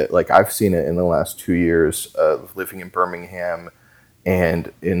see it, I've seen it in the last 2 years of living in Birmingham,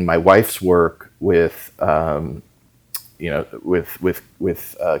 and in my wife's work with,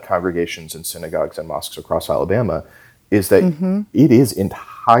 with congregations and synagogues and mosques across Alabama, is that it is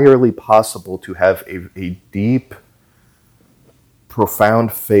entirely possible to have a deep,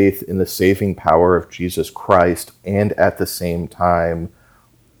 profound faith in the saving power of Jesus Christ, and at the same time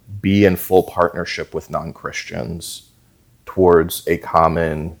be in full partnership with non-Christians towards a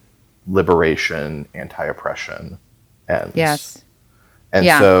common liberation, anti-oppression ends. Yes. And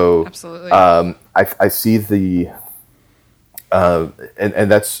so absolutely. I see the and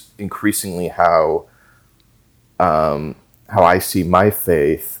that's increasingly how I see my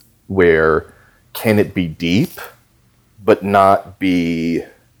faith, where can it be deep but not be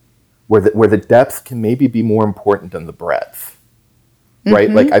where the depth can maybe be more important than the breadth, right?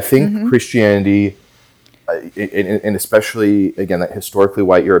 I think Christianity, and especially, again, that historically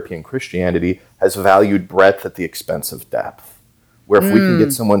white European Christianity, has valued breadth at the expense of depth. Where if we can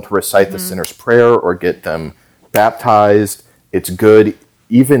get someone to recite the sinner's prayer or get them baptized, it's good,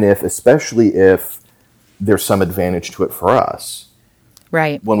 especially if there's some advantage to it for us.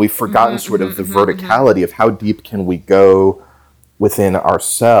 Right. When we've forgotten sort of the verticality of how deep can we go within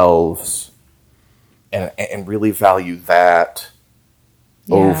ourselves, and really value that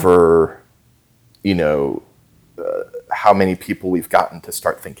over, how many people we've gotten to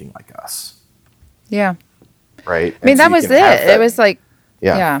start thinking like us. Yeah. Right. I mean, that was it. It was So it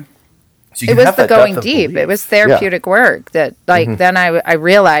was the going deep. It was therapeutic work that, then I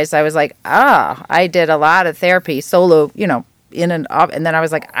realized I was like, I did a lot of therapy solo, in and up, and then I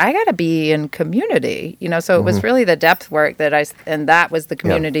was like, I gotta be in community, so it was really the depth work and that was the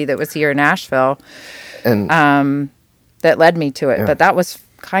community that was here in Nashville, and that led me to it. But that was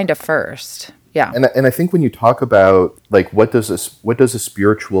kind of first. And I think when you talk about what does a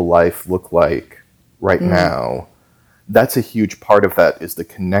spiritual life look like right now, that's a huge part of that, is the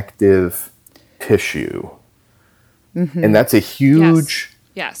connective tissue. And that's a huge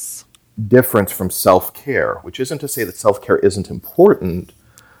Yes. difference from self-care, which isn't to say that self-care isn't important,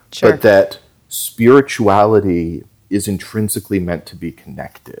 Sure. but that spirituality is intrinsically meant to be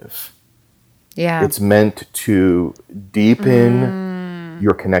connective. Yeah. It's meant to deepen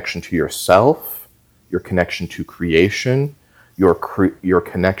your connection to yourself, your connection to creation, your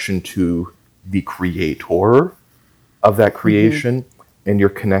connection to the creator of that creation, and your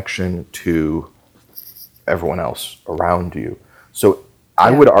connection to everyone else around you. So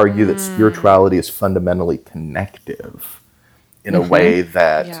I would argue that spirituality is fundamentally connective in a way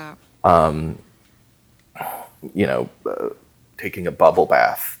that, taking a bubble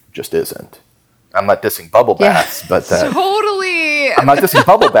bath just isn't. I'm not dissing bubble baths, but that... Totally! I'm not dissing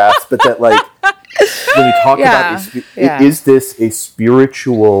bubble baths, but that, like, when you talk about... Is this a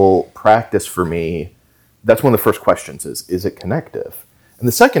spiritual practice for me? That's one of the first questions is it connective? And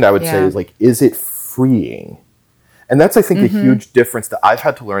the second I would say is, like, is it freeing? And that's, I think, a huge difference that I've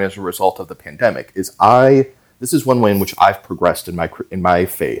had to learn as a result of the pandemic. This is one way in which I've progressed in my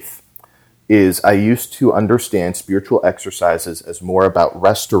faith. Is I used to understand spiritual exercises as more about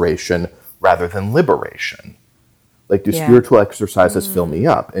restoration rather than liberation. Like, do spiritual exercises fill me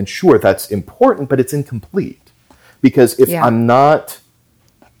up? And sure, that's important, but it's incomplete. Because if I'm not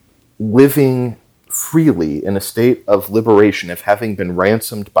living freely in a state of liberation, if having been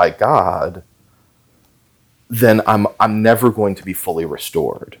ransomed by God, then I'm never going to be fully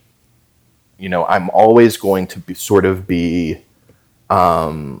restored. I'm always going to be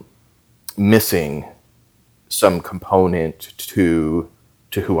missing some component to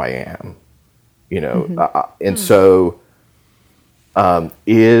who I am. And so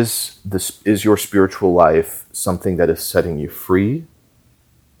is your spiritual life something that is setting you free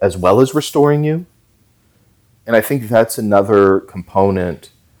as well as restoring you? And I think that's another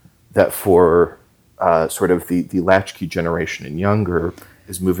component that for sort of the latchkey generation and younger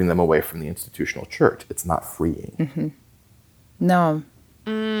is moving them away from the institutional church. It's not freeing. No.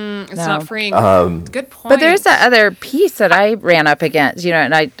 It's not freeing. Good point. But there's that other piece that I ran up against,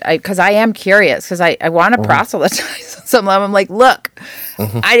 and I because I am curious, because I want to proselytize on some level. I'm like, look,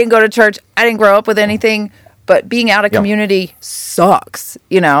 I didn't go to church. I didn't grow up with anything, but being out of community sucks,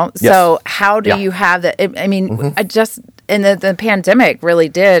 Yes. So how do you have that? I mean, I just, and the pandemic really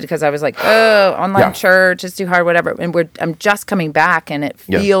did, because I was like, oh, online church is too hard, whatever. And I'm just coming back, and it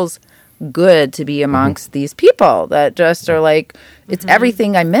feels good to be amongst these people that just are like, it's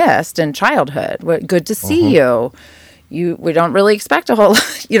everything I missed in childhood. Good to see you. We don't really expect a whole,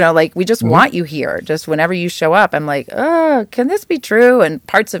 like, we just want you here. Just whenever you show up, I'm like, oh, can this be true? And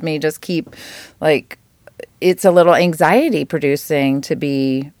parts of me just keep, like, it's a little anxiety producing to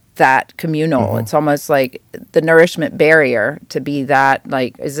be that communal. It's almost like the nourishment barrier to be that,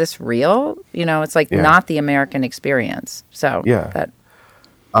 like, is this real? It's like not the American experience. So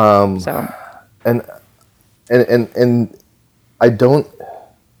and I don't,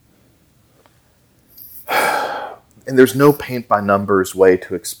 and there's no paint by numbers way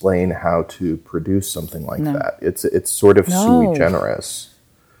to explain how to produce something like that. It's sort of sui generis.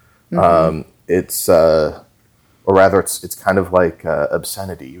 It's or rather it's kind of like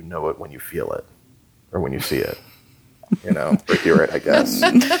obscenity. You know it when you feel it or when you see it, or hear it, I guess.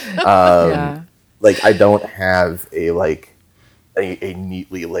 Like, I don't have a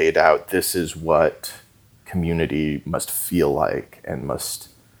neatly laid out, this is what community must feel like and must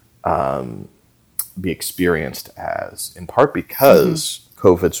be experienced as, in part because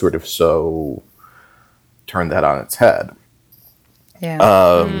COVID sort of so turned that on its head.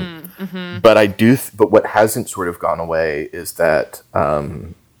 But what hasn't sort of gone away is that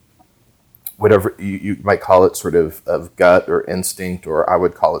whatever you might call it, sort of gut or instinct, or I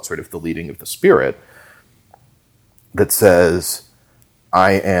would call it sort of the leading of the spirit, that says,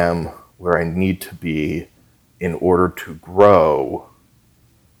 I am where I need to be in order to grow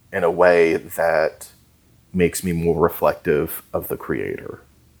in a way that makes me more reflective of the Creator.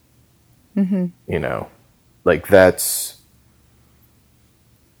 Like, that's,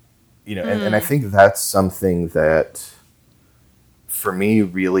 and I think that's something that for me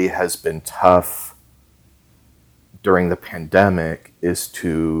really has been tough during the pandemic, is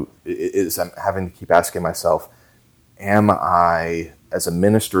I'm having to keep asking myself, am I, as a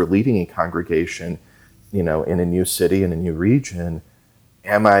minister leading a congregation, in a new city, in a new region,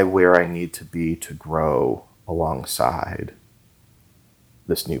 am I where I need to be to grow alongside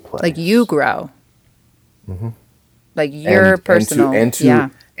this new place? Like, you grow. Like, your personal...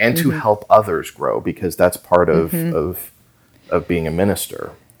 And to help others grow, because that's part of being a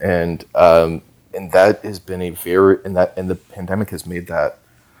minister. And that has been and the pandemic has made that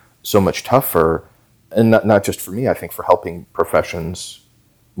so much tougher. And not just for me, I think for helping professions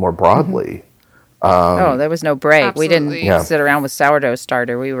more broadly. There was no break. Absolutely. We didn't sit around with sourdough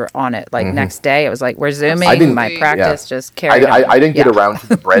starter. We were on it. Like next day, it was like, we're Zooming. My practice just carried on. I didn't get around to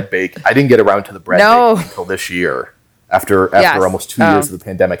the bread bake. I didn't get around to the bread baking until this year. After almost 2 years of the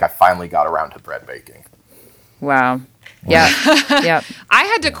pandemic, I finally got around to bread baking. Wow. Yeah. Yeah. I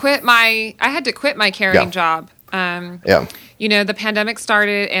had to quit my caring job. The pandemic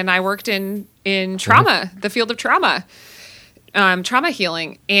started, and I worked in trauma, the field of trauma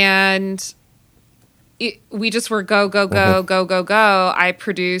healing, and we just were go. I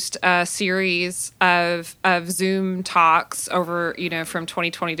produced a series of Zoom talks over, from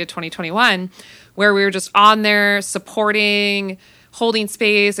 2020 to 2021, where we were just on there supporting, holding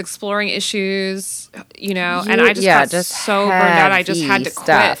space, exploring issues, and I just got so burned out. I just had to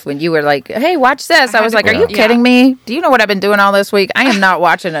quit. When you were like, hey, watch this. I was like, are you kidding me? Do you know what I've been doing all this week? I am not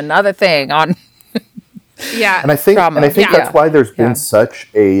watching another thing on... Yeah, and I think that's why there's been such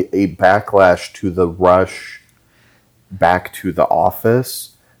a backlash to the rush back to the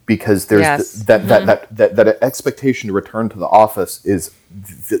office, because there's that expectation to return to the office is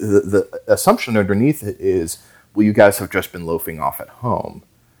the assumption underneath it is, well, you guys have just been loafing off at home,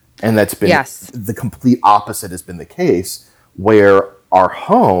 and that's been the complete opposite has been the case, where our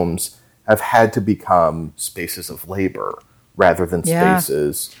homes have had to become spaces of labor rather than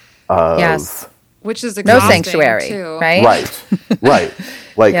spaces of which is exhausting, no sanctuary, too. Right.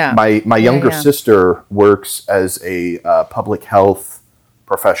 Like my younger sister works as a public health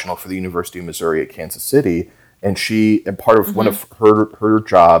professional for the University of Missouri at Kansas City, and part of one of her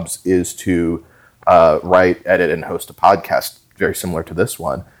jobs is to write, edit, and host a podcast very similar to this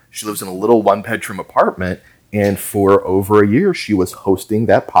one. She lives in a little 1-bedroom apartment, and for over a year, she was hosting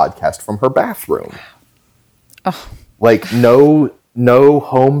that podcast from her bathroom. Oh, like no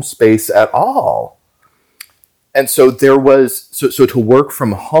home space at all. And so there was, so to work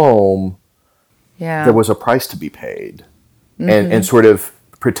from home, there was a price to be paid. And sort of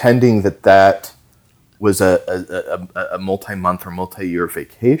pretending that was a multi-month or multi-year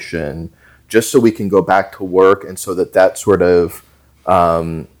vacation, just so we can go back to work, and so that sort of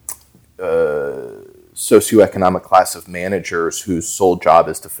socioeconomic class of managers whose sole job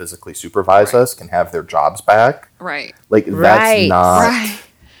is to physically supervise us can have their jobs back. Right. Like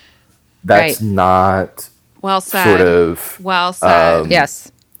that's not well said. Sort of well said.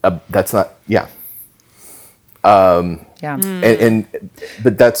 Yes. That's not but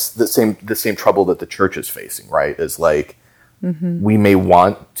that's the same trouble that the church is facing, right? Is like we may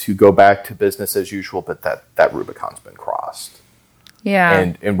want to go back to business as usual, but that Rubicon's been crossed.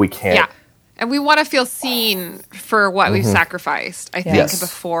 Yeah. And we can't. Yeah. And we want to feel seen for what we've sacrificed, I think,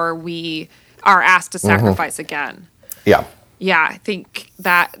 before we are asked to sacrifice again. Yeah. Yeah, I think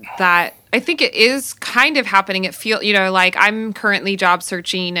that I think it is kind of happening. It like I'm currently job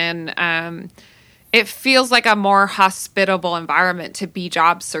searching, and it feels like a more hospitable environment to be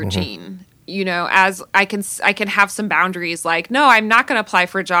job searching. As I can have some boundaries. Like, no, I'm not going to apply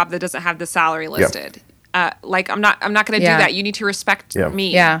for a job that doesn't have the salary listed. Like I'm not going to do that. You need to respect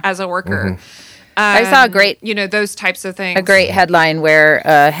me as a worker. I saw a great, those types of things. A great headline where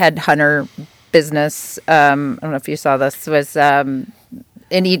a headhunter business, I don't know if you saw this, was the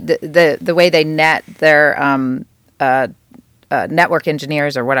way they net their network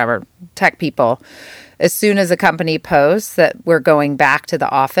engineers or whatever, tech people. As soon as a company posts that we're going back to the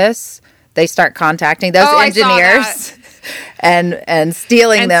office, they start contacting those engineers and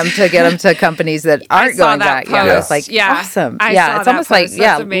stealing them to get them to companies that aren't going back. Post. Yeah, it's like awesome. It's almost like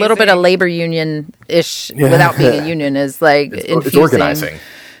a little bit of labor union-ish without being a union is like it's organizing.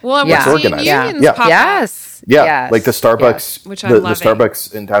 Well, we're seeing unions pop up. Yes. Like the Starbucks, which the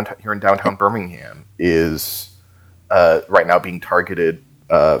Starbucks here in downtown Birmingham is right now being targeted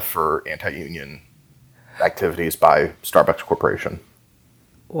for anti-union activities by Starbucks Corporation.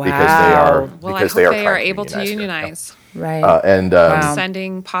 Wow. Because they are able to unionize. Right. And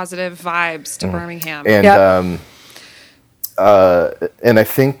sending positive vibes to Birmingham. And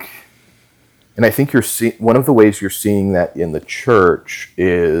and I think you're seeing one of the ways you're seeing that in the church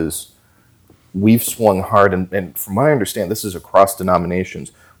is we've swung hard, and from my understanding, this is across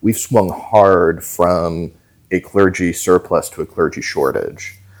denominations. We've swung hard from a clergy surplus to a clergy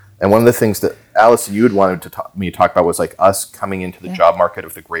shortage. And one of the things that, Allison, you had wanted me to talk about was like us coming into the job market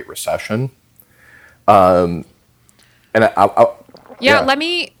of the Great Recession. And let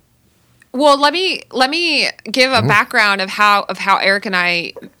me give a background of how Eric and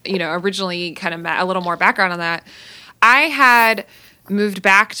I, originally kind of met, a little more background on that. I had moved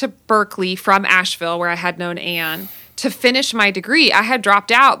back to Berkeley from Asheville, where I had known Anne, to finish my degree. I had dropped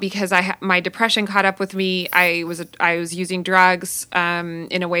out because my depression caught up with me. I was using drugs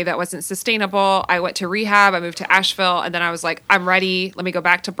in a way that wasn't sustainable. I went to rehab. I moved to Asheville, and then I was like, I'm ready. Let me go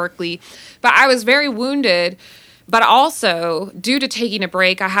back to Berkeley. But I was very wounded. But also, due to taking a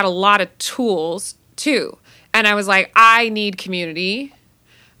break, I had a lot of tools too. And I was like, I need community.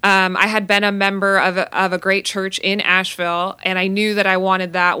 I had been a member of a great church in Asheville, and I knew that I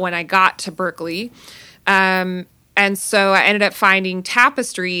wanted that when I got to Berkeley. And so I ended up finding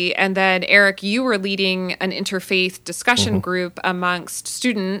Tapestry. And then, Eric, you were leading an interfaith discussion group amongst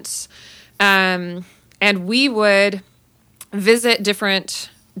students. And we would visit different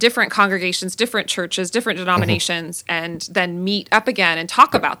congregations, different churches, different denominations, and then meet up again and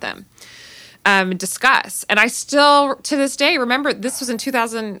talk about them, discuss. And I still, to this day, remember, this was in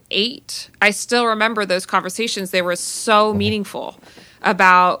 2008. I still remember those conversations. They were so meaningful.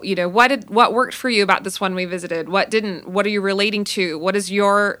 About, what worked for you about this one we visited? What didn't? What are you relating to? What does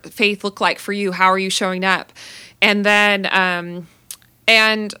your faith look like for you? How are you showing up? And then,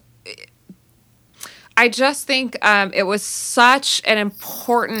 and I just think it was such an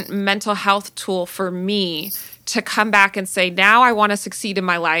important mental health tool for me to come back and say, now I want to succeed in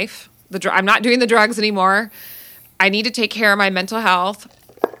my life. I'm not doing the drugs anymore. I need to take care of my mental health.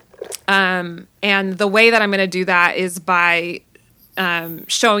 And the way that I'm going to do that is by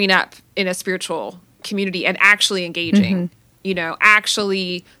showing up in a spiritual community and actually engaging,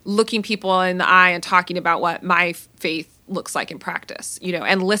 actually looking people in the eye and talking about what my faith looks like in practice,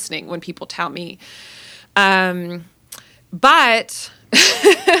 and listening when people tell me. But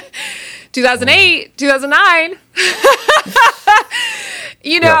 2008, 2009,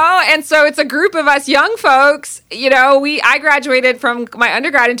 and so it's a group of us young folks, I graduated from my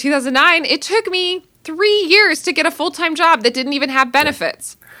undergrad in 2009. It took me 3 years to get a full-time job that didn't even have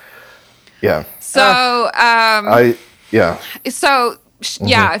benefits. Yeah. So, if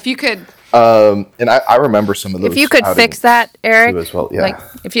you could. And I remember some of those. If you could fix that, Eric, as well, yeah. Like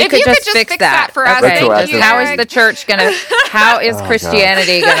if you could just fix that for us, thank you, how is the church gonna? How is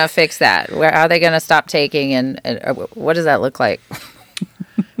Christianity gonna fix that? Where are they gonna stop taking? And what does that look like?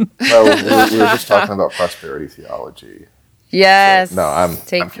 Well, we were just talking about prosperity theology. Yes. So, no, I'm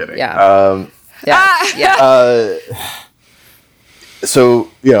kidding. Yeah.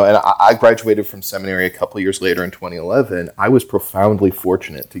 So, and I graduated from seminary a couple years later in 2011. I was profoundly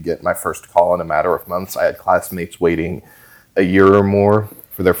fortunate to get my first call in a matter of months. I had classmates waiting a year or more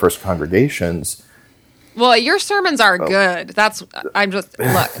for their first congregations. Well, your sermons are good. Look.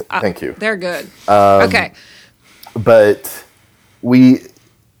 Thank you. They're good. Okay. But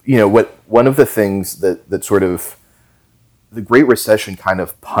one of the things that sort of the Great Recession kind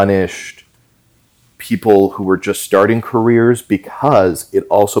of punished people who were just starting careers, because it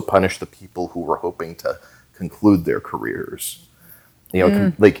also punished the people who were hoping to conclude their careers.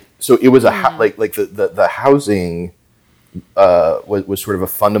 So it was the housing was sort of a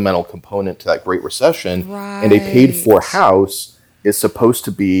fundamental component to that Great Recession, right. And a paid-for house is supposed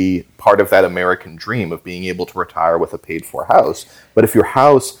to be part of that American dream of being able to retire with a paid-for house. But if your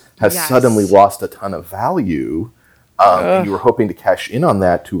house has suddenly lost a ton of value, and you were hoping to cash in on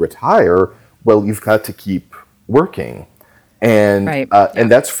that to retire, well, you've got to keep working. And and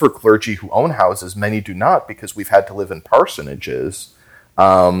that's for clergy who own houses. Many do not, because we've had to live in parsonages.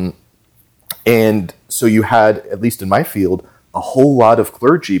 And so you had, at least in my field, a whole lot of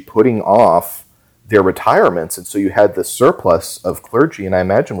clergy putting off their retirements. And so you had this surplus of clergy, and I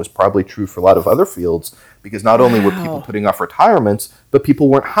imagine was probably true for a lot of other fields, because not only were people putting off retirements, but people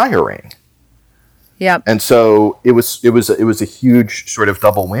weren't hiring. Yep. And so it was a huge sort of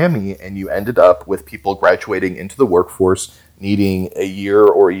double whammy, and you ended up with people graduating into the workforce needing a year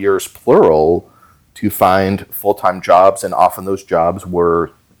or years plural to find full-time jobs, and often those jobs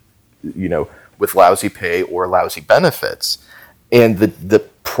were, with lousy pay or lousy benefits. And the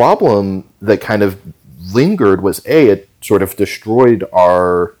problem that kind of lingered was, it sort of destroyed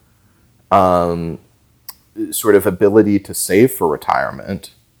our sort of ability to save for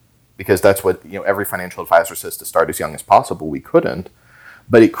retirement, because that's what every financial advisor says, to start as young as possible. We couldn't.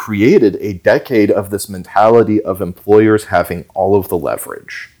 But it created a decade of this mentality of employers having all of the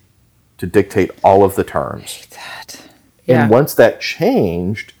leverage to dictate all of the terms. I hate that. And once that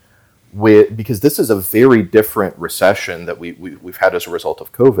changed, because this is a very different recession that we've had as a result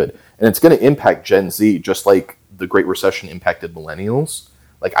of COVID, and it's going to impact Gen Z just like the Great Recession impacted millennials.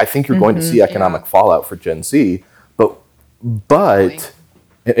 Like, I think you're going to see economic fallout for Gen Z, but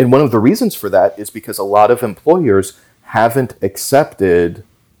and one of the reasons for that is because a lot of employers haven't accepted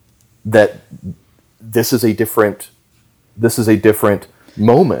that this is a different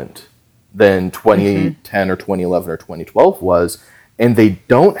moment, than 2010 or 2011 or 2012 was, and they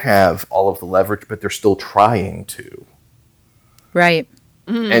don't have all of the leverage, but they're still trying to. Right.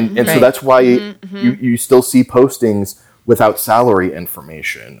 And so that's why you still see postings without salary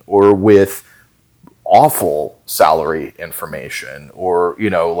information or with awful salary information or,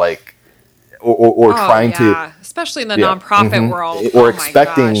 or trying to, especially in the nonprofit world, or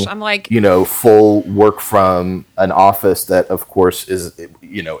expecting, I'm like, full work from an office that, of course, is,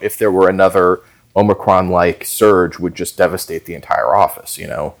 if there were another Omicron-like surge, would just devastate the entire office.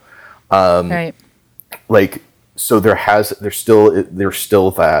 Right. Like, so there's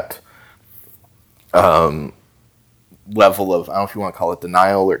still that level of, I don't know if you want to call it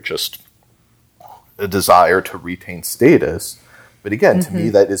denial or just a desire to retain status. But again, to me,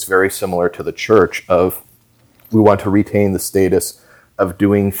 that is very similar to the church of, we want to retain the status of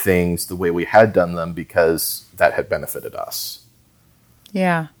doing things the way we had done them because that had benefited us.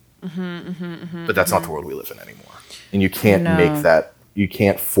 Yeah. But that's not the world we live in anymore. And you can't you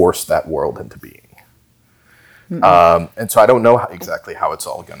can't force that world into being. And so I don't know exactly how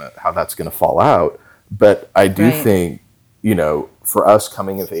that's gonna fall out. But I do think, for us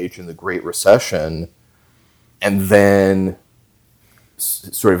coming of age in the Great Recession and then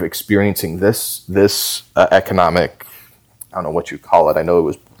sort of experiencing this economic, I don't know what you call it. I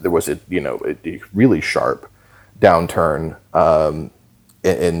know there was a really sharp downturn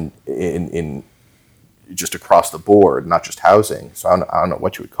in just across the board, not just housing. So I don't know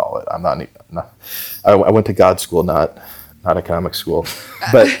what you would call it. I went to God school, not economic school,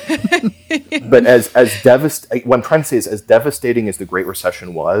 but but as devastating. What I'm trying to say is, as devastating as the Great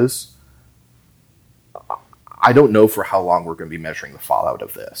Recession was, I don't know for how long we're going to be measuring the fallout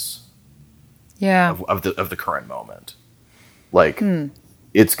of this. Yeah. Of the current moment. Like,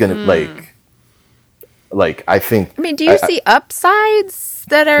 it's going to, like, I think... I mean, do you see upsides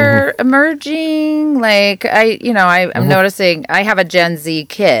that are emerging? Like, I'm noticing, I have a Gen Z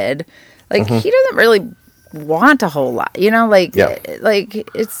kid. Like, he doesn't really want a whole lot, like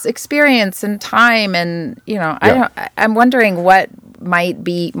it's experience and time and, I'm wondering what might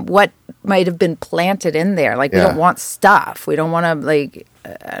have been planted in there. Like, we don't want stuff. We don't want to,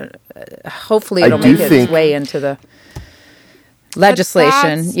 hopefully it'll make its way into the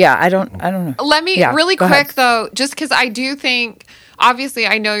legislation. I don't know. Let me really quick though, just because I do think, obviously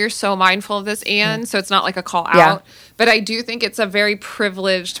I know you're so mindful of this, Anne, so it's not like a call out, but I do think it's a very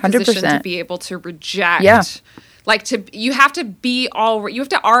privileged position 100%. to be able to reject. Like, you have to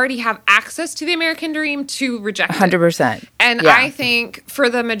already have access to the American dream to reject 100%. And I think for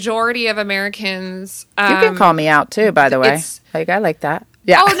the majority of Americans, you can call me out too, by the way. I like that.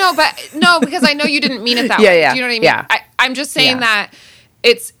 Yeah. Oh no, because I know you didn't mean it that way. Yeah. Do you know what I mean? Yeah. I'm just saying that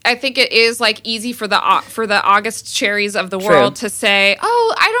I think it is like easy for the August cherries of the world to say,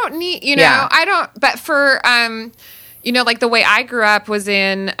 oh, I don't need, I don't. But for like the way I grew up was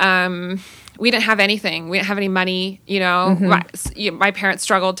in. We didn't have anything. We didn't have any money. My parents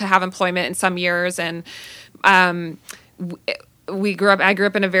struggled to have employment in some years, and I grew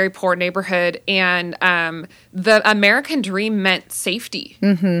up in a very poor neighborhood, and the American dream meant safety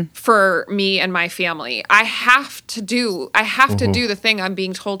for me and my family. I have to do the thing I'm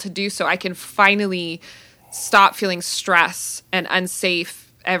being told to do so I can finally stop feeling stress and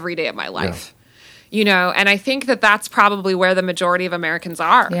unsafe every day of my life. And I think that's probably where the majority of Americans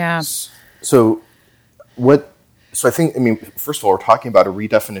are. Yeah. So I think, first of all, we're talking about a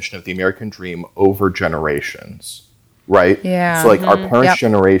redefinition of the American dream over generations, right? Yeah. So, like, our parents'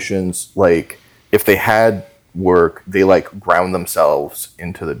 generations, like, if they had work, they, like, ground themselves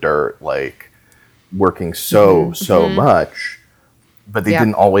into the dirt, like, working so much, but they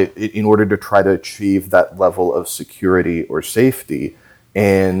didn't always, in order to try to achieve that level of security or safety.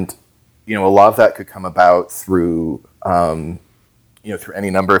 And, a lot of that could come about through... through any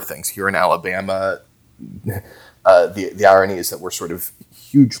number of things. Here in Alabama, the irony is that we're sort of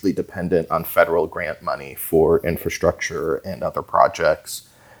hugely dependent on federal grant money for infrastructure and other projects.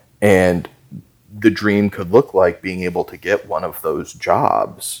 And the dream could look like being able to get one of those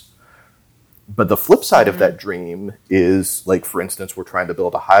jobs. But the flip side of that dream is, like, for instance, we're trying to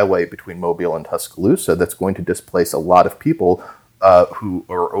build a highway between Mobile and Tuscaloosa that's going to displace a lot of people who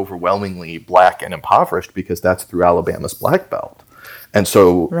are overwhelmingly black and impoverished because that's through Alabama's Black Belt. And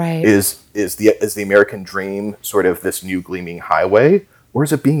so is the American dream sort of this new gleaming highway, or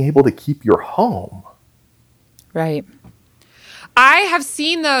is it being able to keep your home? Right. I have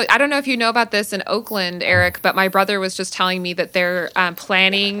seen I don't know if you know about this in Oakland, Eric, but my brother was just telling me that they're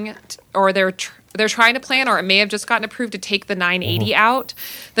planning or they're trying to plan, or it may have just gotten approved to take the 980 out.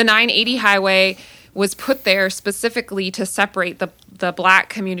 The 980 highway was put there specifically to separate the Black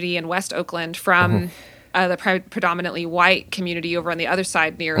community in West Oakland from the predominantly white community over on the other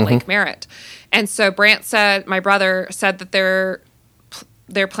side near Lake Merritt. And so my brother said that they're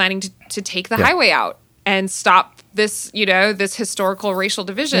planning to take the highway out and stop this, this historical racial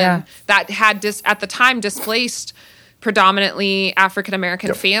division that had at the time displaced predominantly African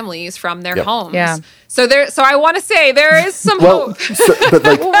American families from their homes. Yeah. So I want to say there is some hope.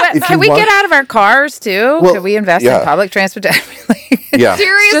 Can we get out of our cars too? Can we invest in public transportation?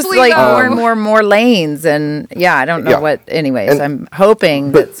 Seriously, just more lanes, and I don't know what. Anyways, I'm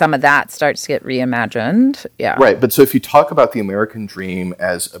hoping that some of that starts to get reimagined. Yeah, right. But so if you talk about the American dream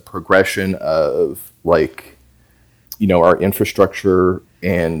as a progression of our infrastructure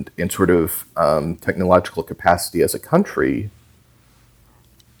and sort of technological capacity as a country,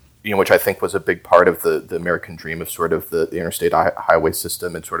 which I think was a big part of the American dream of sort of the interstate highway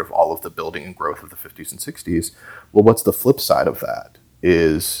system and sort of all of the building and growth of the 50s and 60s. Well, what's the flip side of that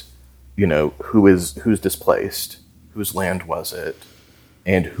is, who's displaced, whose land was it,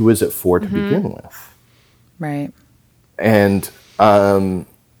 and who is it for to begin with? Right. And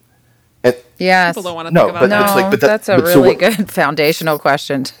yes. People don't want to think about that. But that's a really good foundational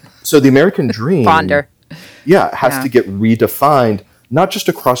question. So the American dream ponder. Has to get redefined, not just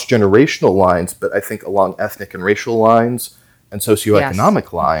across generational lines, but I think along ethnic and racial lines and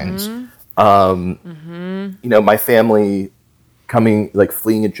socioeconomic lines. My family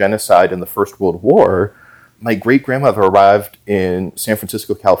fleeing a genocide in the First World War, my great-grandmother arrived in San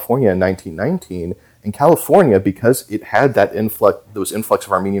Francisco, California in 1919, and California, because it had those influx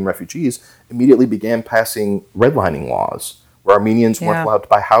of Armenian refugees, immediately began passing redlining laws where Armenians weren't allowed to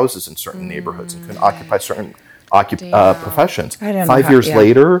buy houses in certain neighborhoods and couldn't occupy certain professions. 5 years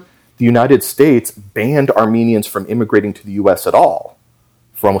later, the United States banned Armenians from immigrating to the U.S. at all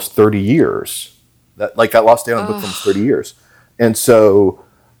for almost 30 years. That law stayed on the books for almost 30 years. And so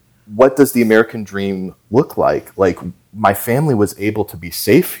what does the American dream look like? My family was able to be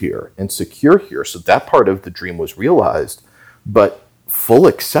safe here and secure here. So that part of the dream was realized. But full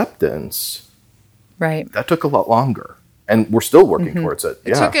acceptance, that took a lot longer. And we're still working towards it.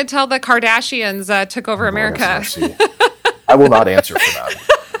 It took until the Kardashians took over America. I will not answer for that.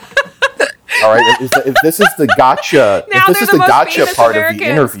 All right. If this is the gotcha, part Americans. Of the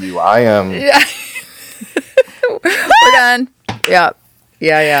interview, I am. Yeah. We're done. Yeah.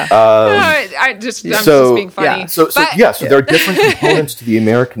 I'm just being funny. So there are different components to the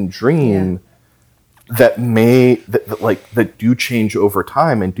American dream that do change over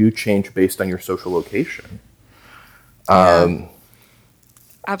time and do change based on your social location.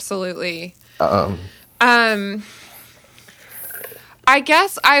 Absolutely. I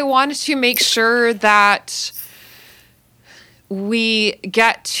guess I wanted to make sure that we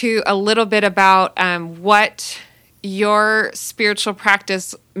get to a little bit about what your spiritual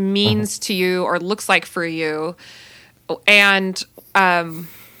practice means to you or looks like for you, and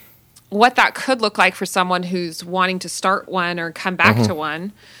what that could look like for someone who's wanting to start one or come back to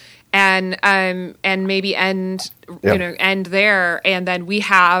one, and maybe end there, and then we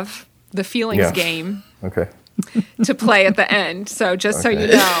have the feelings game. Okay. To play at the end. So just so you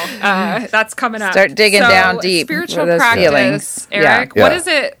know, that's coming up. Start digging down deep. Spiritual practice, Eric. What is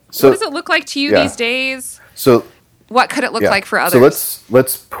it? So, what does it look like to you these days? So what could it look like for others? So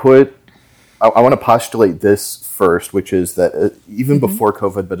let's put. I want to postulate this first, which is that even before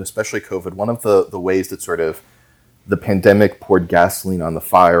COVID, but especially COVID, one of the ways that sort of the pandemic poured gasoline on the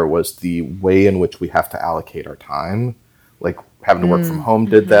fire was the way in which we have to allocate our time. Like having to work from home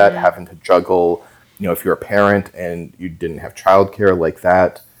did that, having to juggle. If you're a parent and you didn't have childcare, like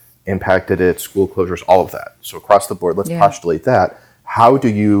that impacted it, school closures, all of that. So across the board, let's postulate that. How do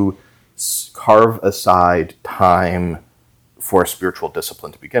you carve aside time for a spiritual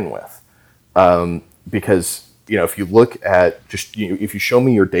discipline to begin with? Because, if you look at if you show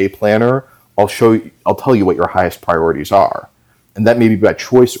me your day planner, I'll tell you what your highest priorities are. And that may be by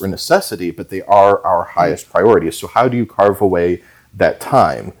choice or necessity, but they are our highest priorities. So how do you carve away that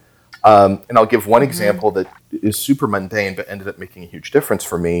time? And I'll give one example that is super mundane, but ended up making a huge difference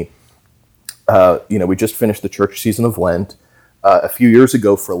for me. We just finished the church season of Lent. A few years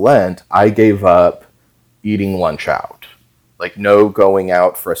ago for Lent, I gave up eating lunch out. No going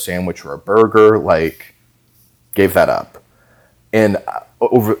out for a sandwich or a burger, gave that up. And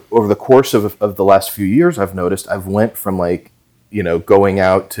over the course of the last few years, I've noticed I've went from going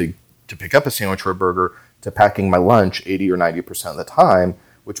out to pick up a sandwich or a burger to packing my lunch 80 or 90% of the time,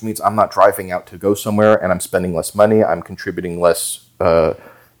 which means I'm not driving out to go somewhere and I'm spending less money. I'm contributing less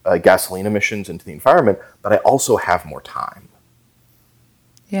gasoline emissions into the environment, but I also have more time.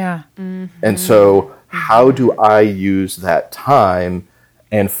 Yeah. And so how do I use that time?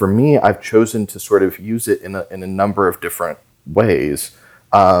 And for me, I've chosen to sort of use it in a number of different ways.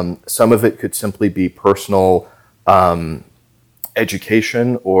 Some of it could simply be personal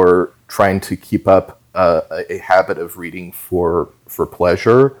education or trying to keep up a habit of reading for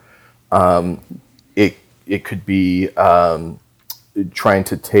pleasure. It could be trying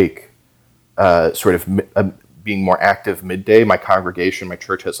to take sort of being more active midday. My congregation, my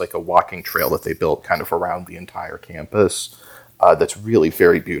church has like a walking trail that they built kind of around the entire campus that's really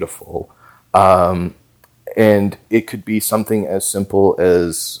very beautiful. And it could be something as simple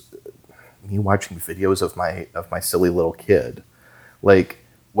as me watching videos of my silly little kid. Like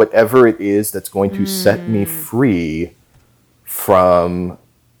whatever it is that's going to set me free from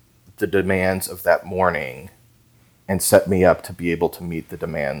the demands of that morning and set me up to be able to meet the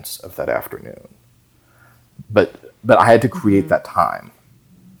demands of that afternoon. But I had to create that time.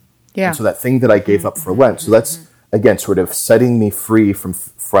 Yeah. And so that thing that I gave up for Lent. So that's, again, sort of setting me free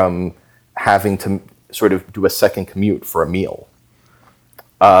from having to sort of do a second commute for a meal.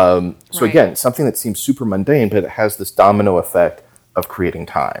 So again, something that seems super mundane, but it has this domino effect of creating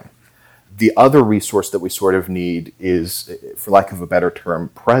time. The other resource that we sort of need is, for lack of a better term,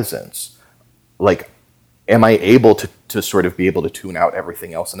 presence. Like, am I able to sort of be able to tune out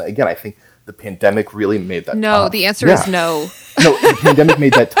everything else? And again, I think the pandemic really made that tough. The answer is no. No, the pandemic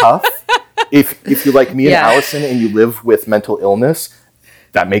made that tough. If you're like me and Allison and you live with mental illness,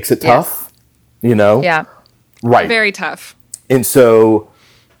 that makes it tough, you know? Yeah. Right. Very tough. And so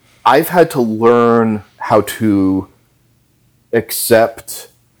I've had to learn how to accept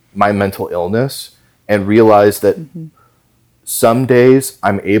my mental illness and realize that some days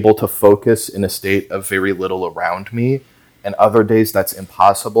I'm able to focus in a state of very little around me, and other days that's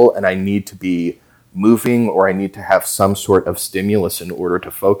impossible, and I need to be moving or I need to have some sort of stimulus in order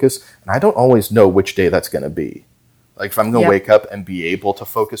to focus. And I don't always know which day that's going to be. Like if I'm going to wake up and be able to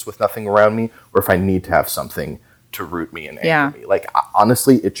focus with nothing around me, or if I need to have something to root me and anchor me. Like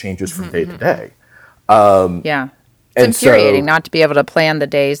honestly, it changes from day to day. It's infuriating not to be able to plan the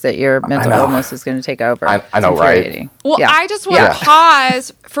days that your mental illness is going to take over. I know, right? Well, I just want to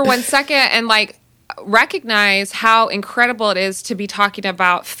pause for 1 second and like recognize how incredible it is to be talking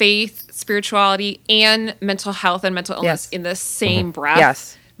about faith, spirituality, and mental health and mental illness in the same breath.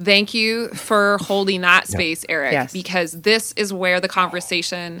 Yes. Thank you for holding that space, Eric, because this is where the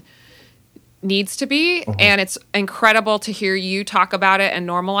conversation needs to be, and it's incredible to hear you talk about it and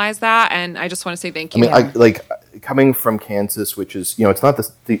normalize that, and I just want to say thank you. I mean, like coming from Kansas, which is, it's not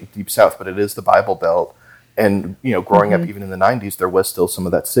the deep South, but it is the Bible Belt, and, growing up even in the 90s, there was still some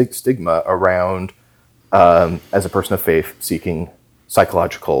of that stigma around, as a person of faith, seeking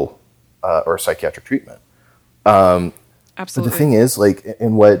psychological or psychiatric treatment. Absolutely. But the thing is, like,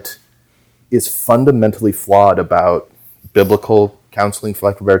 and what is fundamentally flawed about biblical counseling, for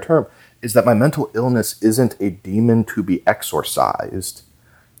lack of a better term, is that my mental illness isn't a demon to be exorcised.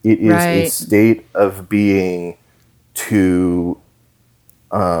 It is a state of being to,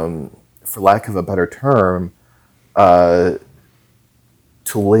 for lack of a better term, to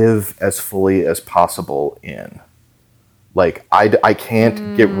live as fully as possible in. Like I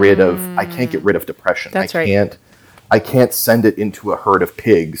can't get rid of depression. I can't send it into a herd of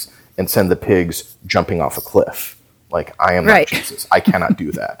pigs and send the pigs jumping off a cliff. Like I am not Jesus. I cannot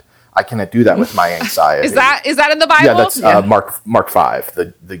do that. I cannot do that with my anxiety. Is that in the Bible? Yeah, that's Mark 5,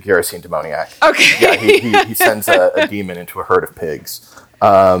 the Gerasene demoniac. Okay. Yeah, he sends a demon into a herd of pigs.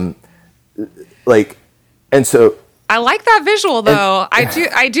 And so I like that visual though.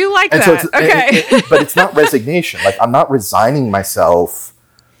 I do like that. So but it's not resignation. Like I'm not resigning myself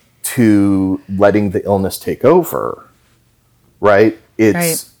to letting the illness take over. Right?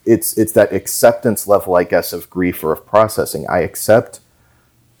 It's that acceptance level, I guess, of grief or of processing. I accept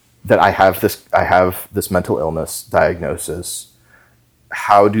that I have this mental illness diagnosis.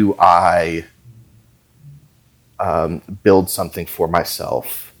 How do I build something for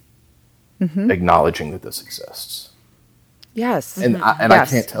myself, acknowledging that this exists? Yes, and I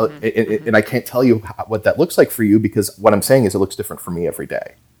can't tell, and I can't tell you what that looks like for you, because what I'm saying is it looks different for me every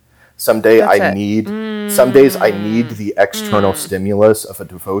day. Some days I need the external stimulus of a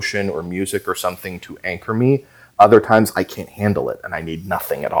devotion or music or something to anchor me. Other times I can't handle it and I need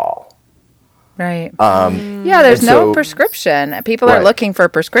nothing at all. Right. There's no prescription. People are looking for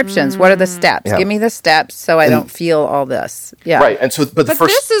prescriptions. What are the steps? Yeah. Give me the steps so I don't feel all this. Yeah. Right. And so, but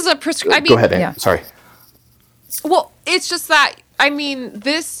this is a prescription. Go ahead, Anne. Sorry. Well, it's just that, I mean,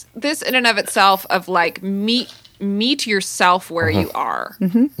 this in and of itself of like meet yourself where you are.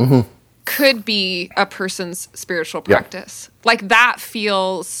 could be a person's spiritual practice. Like that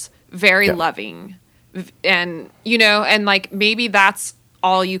feels very loving, and and like maybe that's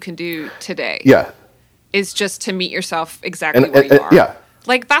all you can do today. Yeah, is just to meet yourself exactly where you are. Yeah,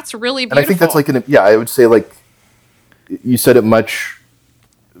 like that's really beautiful. And I think that's like I would say like you said it much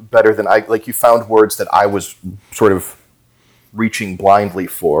better than I. Like you found words that I was sort of reaching blindly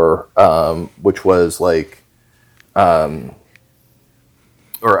for, which was like, or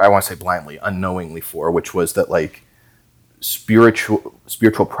I want to say blindly, unknowingly for, which was that like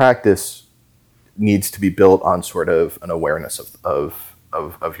spiritual practice needs to be built on sort of an awareness of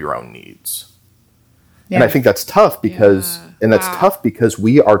your own needs. Yeah. And I think that's tough because, tough because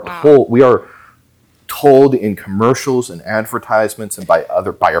we are told in commercials and advertisements and by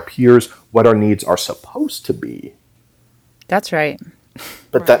our peers what our needs are supposed to be. That's right.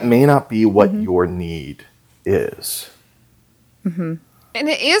 But that may not be what your need is. Mm-hmm. And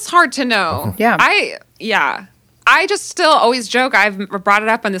it is hard to know. Yeah. I just still always joke. I've brought it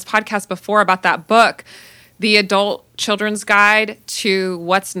up on this podcast before about that book, The Adult Children's Guide to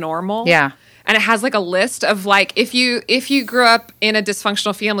What's Normal. Yeah. And it has like a list of like, if you grew up in a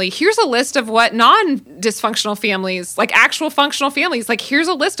dysfunctional family, here's a list of what non-dysfunctional families, like actual functional families, like here's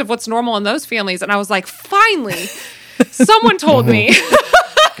a list of what's normal in those families. And I was like, finally, someone told me.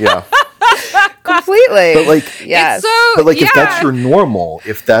 Yeah. Completely. But like, if that's your normal,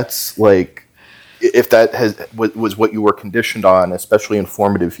 if that's like, if that was what you were conditioned on, especially in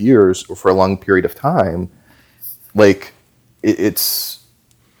formative years or for a long period of time, like it's,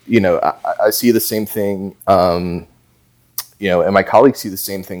 I see the same thing, and my colleagues see the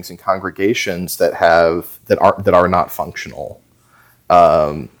same things in congregations that are not functional.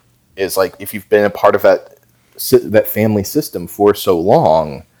 Is like if you've been a part of that family system for so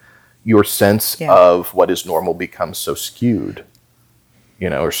long, your sense of what is normal becomes so skewed,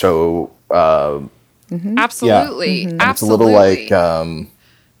 or so. Absolutely, absolutely. It's a little like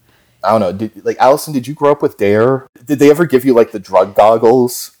I don't know. Allison, did you grow up with Dare? Did they ever give you like the drug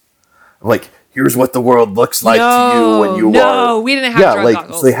goggles? Like, here's what the world looks like to you when you are. No, we didn't have drug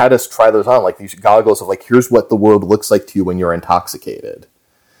goggles. So they had us try those on, like these goggles of like, here's what the world looks like to you when you're intoxicated.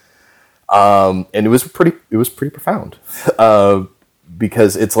 And it was pretty profound,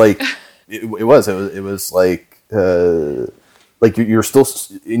 because it's like it was like you're still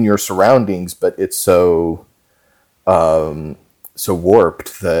in your surroundings, but it's so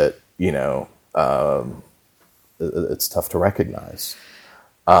warped that it's tough to recognize.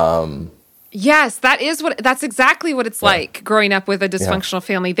 Yes, that's exactly what it's like growing up with a dysfunctional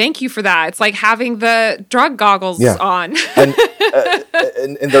family. Thank you for that. It's like having the drug goggles on. and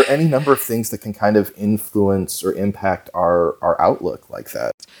there are any number of things that can kind of influence or impact our outlook like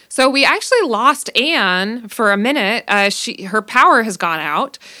that. So we actually lost Anne for a minute. Her power has gone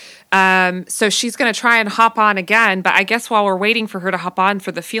out. So she's going to try and hop on again. But I guess while we're waiting for her to hop on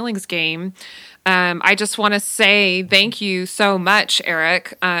for the feelings game, I just want to say thank you so much,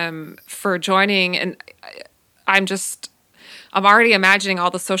 Eric, for joining. And I'm already imagining all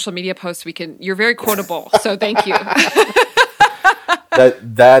the social media posts you're very quotable. So thank you.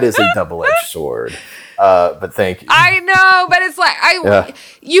 That is a double-edged sword. But thank you. I know, but it's like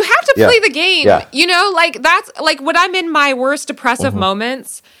you have to play the game. Yeah. Like that's like when I'm in my worst depressive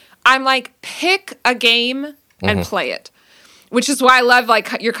moments, I'm like, pick a game and play it. Which is why I love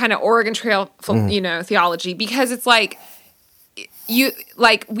like your kind of Oregon Trail, theology, because it's like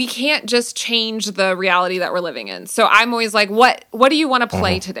we can't just change the reality that we're living in. So I'm always like, what do you want to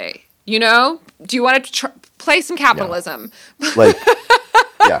play today? Do you want to play some capitalism? Yeah. Like,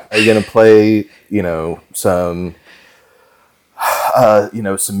 are you going to play, some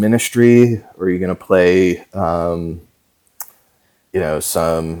ministry, or are you going to play,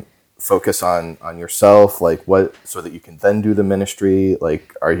 some focus on yourself, like what, so that you can then do the ministry?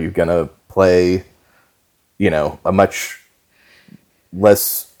 Like, are you going to play, a much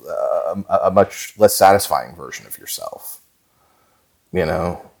less satisfying version of yourself, and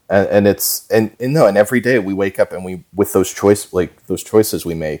every day we wake up and with those choices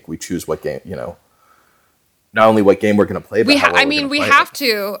we make, we choose what game, not only what game we're going to play, but we have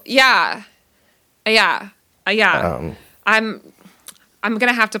to. Yeah. I'm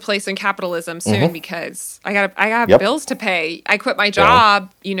going to have to play some capitalism soon because I got bills to pay. I quit my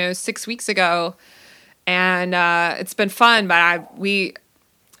job, 6 weeks ago, and it's been fun, but we're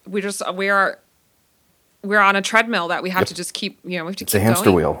on a treadmill that we have to just keep, we have to it's keep a hamster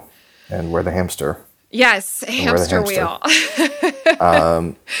going. Wheel, and we're the hamster. Yes, hamster wheel.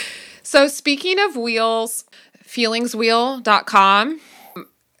 So speaking of wheels, feelingswheel.com,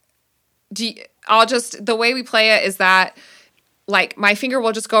 the way we play it is that like my finger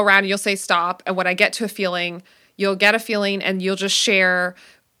will just go around and you'll say stop. And when I get to a feeling, you'll get a feeling and you'll just share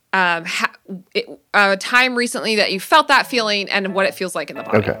a time recently that you felt that feeling and what it feels like in the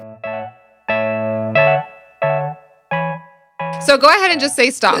body. Okay. So go ahead and just say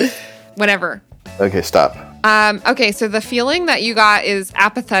stop whenever. Okay, stop. Okay, so the feeling that you got is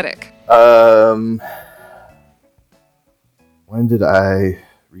apathetic. When did I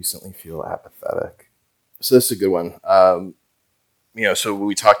recently feel apathetic? So this is a good one. So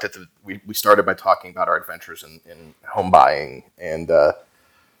we talked we started by talking about our adventures in home buying, and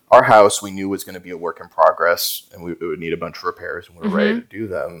our house we knew was going to be a work in progress, and it would need a bunch of repairs, and we were ready to do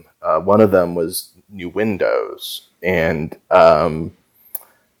them. One of them was new windows, and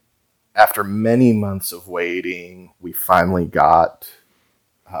after many months of waiting, we finally got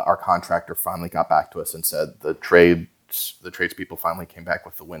our contractor finally got back to us and said the tradespeople finally came back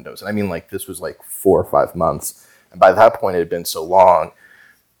with the windows. And I mean, like, this was like 4 or 5 months. And by that point, it had been so long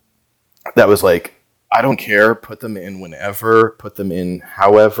that was like, I don't care. Put them in whenever, put them in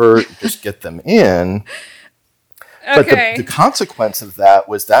however, just get them in. Okay. But the consequence of that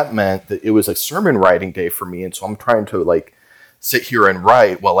was that meant that it was a sermon writing day for me. And so I'm trying to like sit here and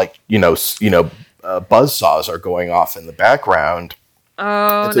write while buzzsaws are going off in the background.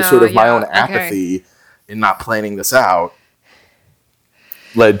 Oh, it's sort of my own apathy in not planning this out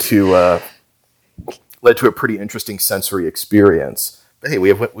led to a pretty interesting sensory experience. But hey, we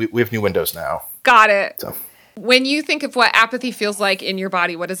have new windows now. Got it. So. When you think of what apathy feels like in your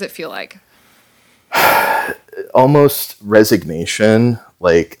body, what does it feel like? Almost resignation,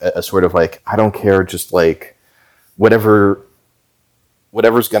 like a sort of like, I don't care, just like whatever's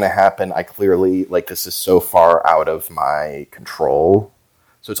going to happen, I clearly, like, this is so far out of my control.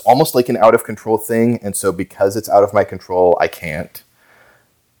 So it's almost like an out of control thing. And so because it's out of my control, I can't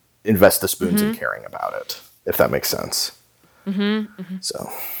invest the spoons in caring about it, if that makes sense. So.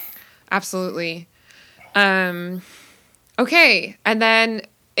 Absolutely. Okay. And then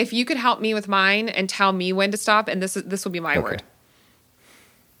if you could help me with mine and tell me when to stop, and this will be my word.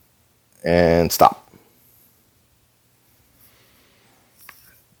 And stop.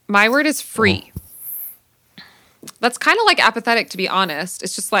 My word is free. That's kind of like apathetic, to be honest.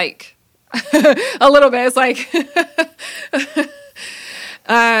 It's just like a little bit. It's like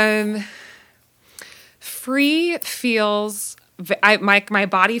free feels. My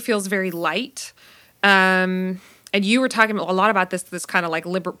body feels very light. And you were talking a lot about this kind of like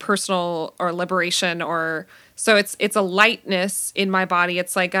personal or liberation, or so it's a lightness in my body.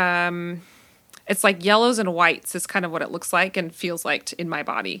 It's like yellows and whites is kind of what it looks like and feels like in my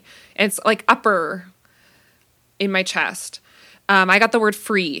body. And it's like upper in my chest. I got the word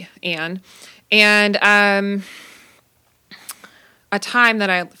free, Anne. And a time that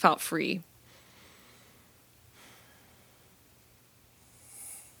I felt free.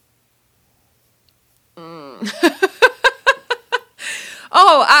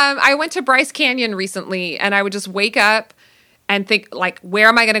 I went to Bryce Canyon recently, and I would just wake up and think, like, where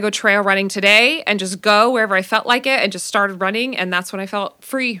am I going to go trail running today? And just go wherever I felt like it and just started running. And that's when I felt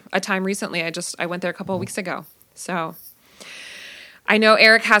free a time recently. I went there a couple of weeks ago. So I know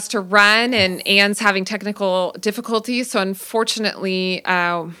Eric has to run and Anne's having technical difficulties. So unfortunately,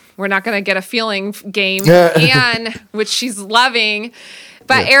 we're not going to get a feeling game from Anne, which she's loving.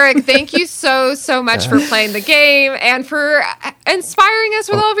 But Eric, thank you so much for playing the game and for inspiring us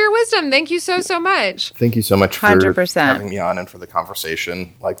with all of your wisdom. Thank you so much. Thank you so much for 100%. having me on and for the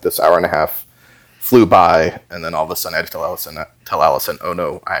conversation. Like, this hour and a half flew by, and then all of a sudden I had to tell Allison, oh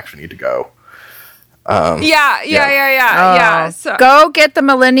no, I actually need to go. Yeah. So go get the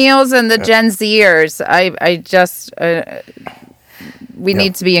millennials and the Gen Zers. I just we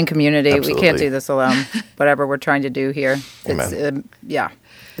need to be in community. Absolutely. We can't do this alone. Whatever we're trying to do here, Amen.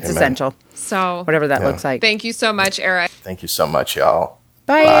 It's essential. So whatever that looks like. Thank you so much, Eric. Thank you so much, y'all.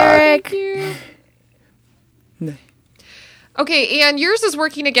 Bye, Eric. Thank you. Okay, Anne, yours is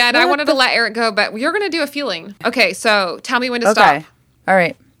working again. I wanted to let Eric go, but you're going to do a feeling. Okay, so tell me when to stop. All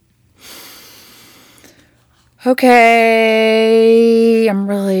right. Okay, I'm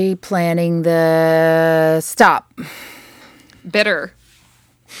really planning the stop. Bitter.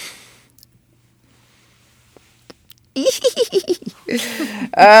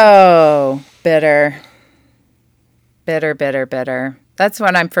 Oh, bitter. Bitter. That's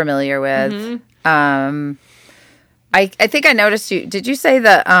what I'm familiar with. I think I noticed you. Did you say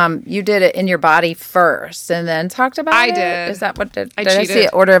that you did it in your body first and then talked about it? I did. Is that what did I see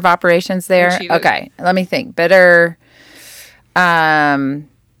order of operations there? Okay, let me think. Bitter.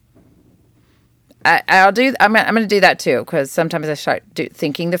 I'm going to do that too, because sometimes I start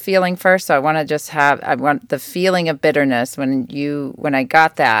thinking the feeling first. So I want the feeling of bitterness when I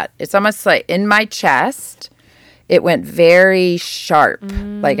got that. It's almost like in my chest, it went very sharp.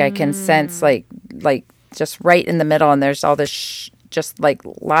 Like I can sense like just right in the middle, and there's all this just like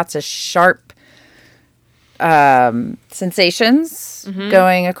lots of sharp sensations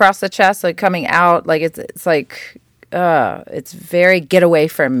going across the chest, like coming out. Like it's like it's very get away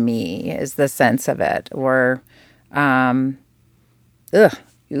from me is the sense of it, or yeah, it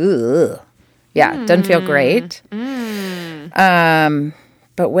doesn't feel great.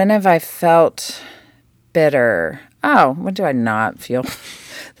 But when have I felt bitter? Oh, when do I not feel?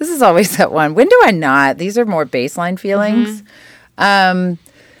 This is always that one. When do I not? These are more baseline feelings. I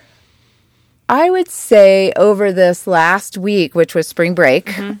would say over this last week, which was spring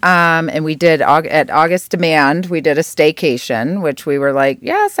break, and we did at August Demand, we did a staycation, which we were like,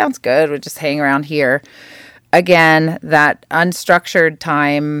 yeah, sounds good. We'll just hang around here. Again, that unstructured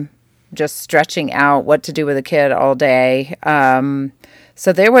time, just stretching out what to do with a kid all day.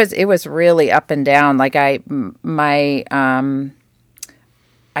 So it was really up and down. Like I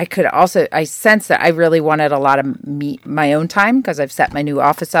sensed that I really wanted a lot of my own time, because I've set my new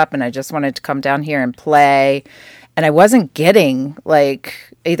office up and I just wanted to come down here and play. And I wasn't getting,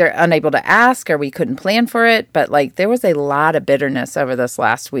 like, either unable to ask or we couldn't plan for it. But like there was a lot of bitterness over this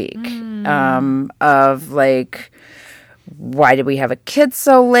last week of like, why did we have a kid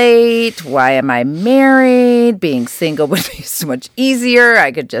so late? Why am I married? Being single would be so much easier.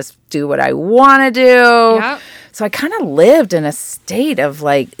 I could just do what I want to do. Yep. So I kind of lived in a state of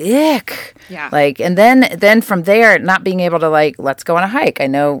like, ick. Yeah. Like, and then from there, not being able to like, let's go on a hike. I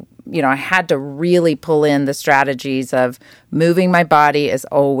know, I had to really pull in the strategies of moving my body is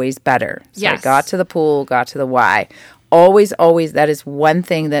always better. So yes. I got to the pool, got to the Y. Always, that is one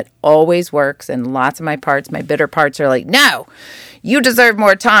thing that always works. And lots of my bitter parts are like, no, you deserve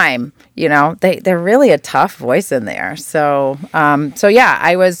more time. They're really a tough voice in there. So yeah,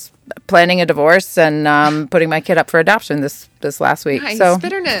 I was planning a divorce and putting my kid up for adoption this last week. Nice. So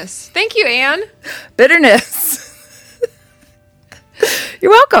bitterness. Thank you, Anne. Bitterness. You're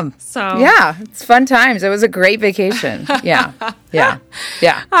welcome. So yeah, it's fun times. It was a great vacation. Yeah. All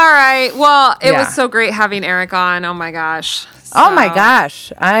right. Well, it was so great having Eric on. Oh my gosh.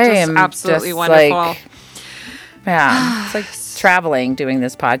 I am absolutely just wonderful. Like, yeah, it's like traveling, doing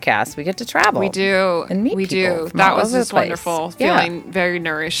this podcast. We get to travel. We do. And meet people. That was just wonderful. Feeling very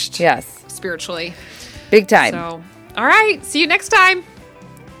nourished. Yes. Spiritually. Big time. So, all right. See you next time.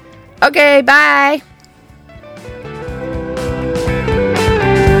 Okay. Bye.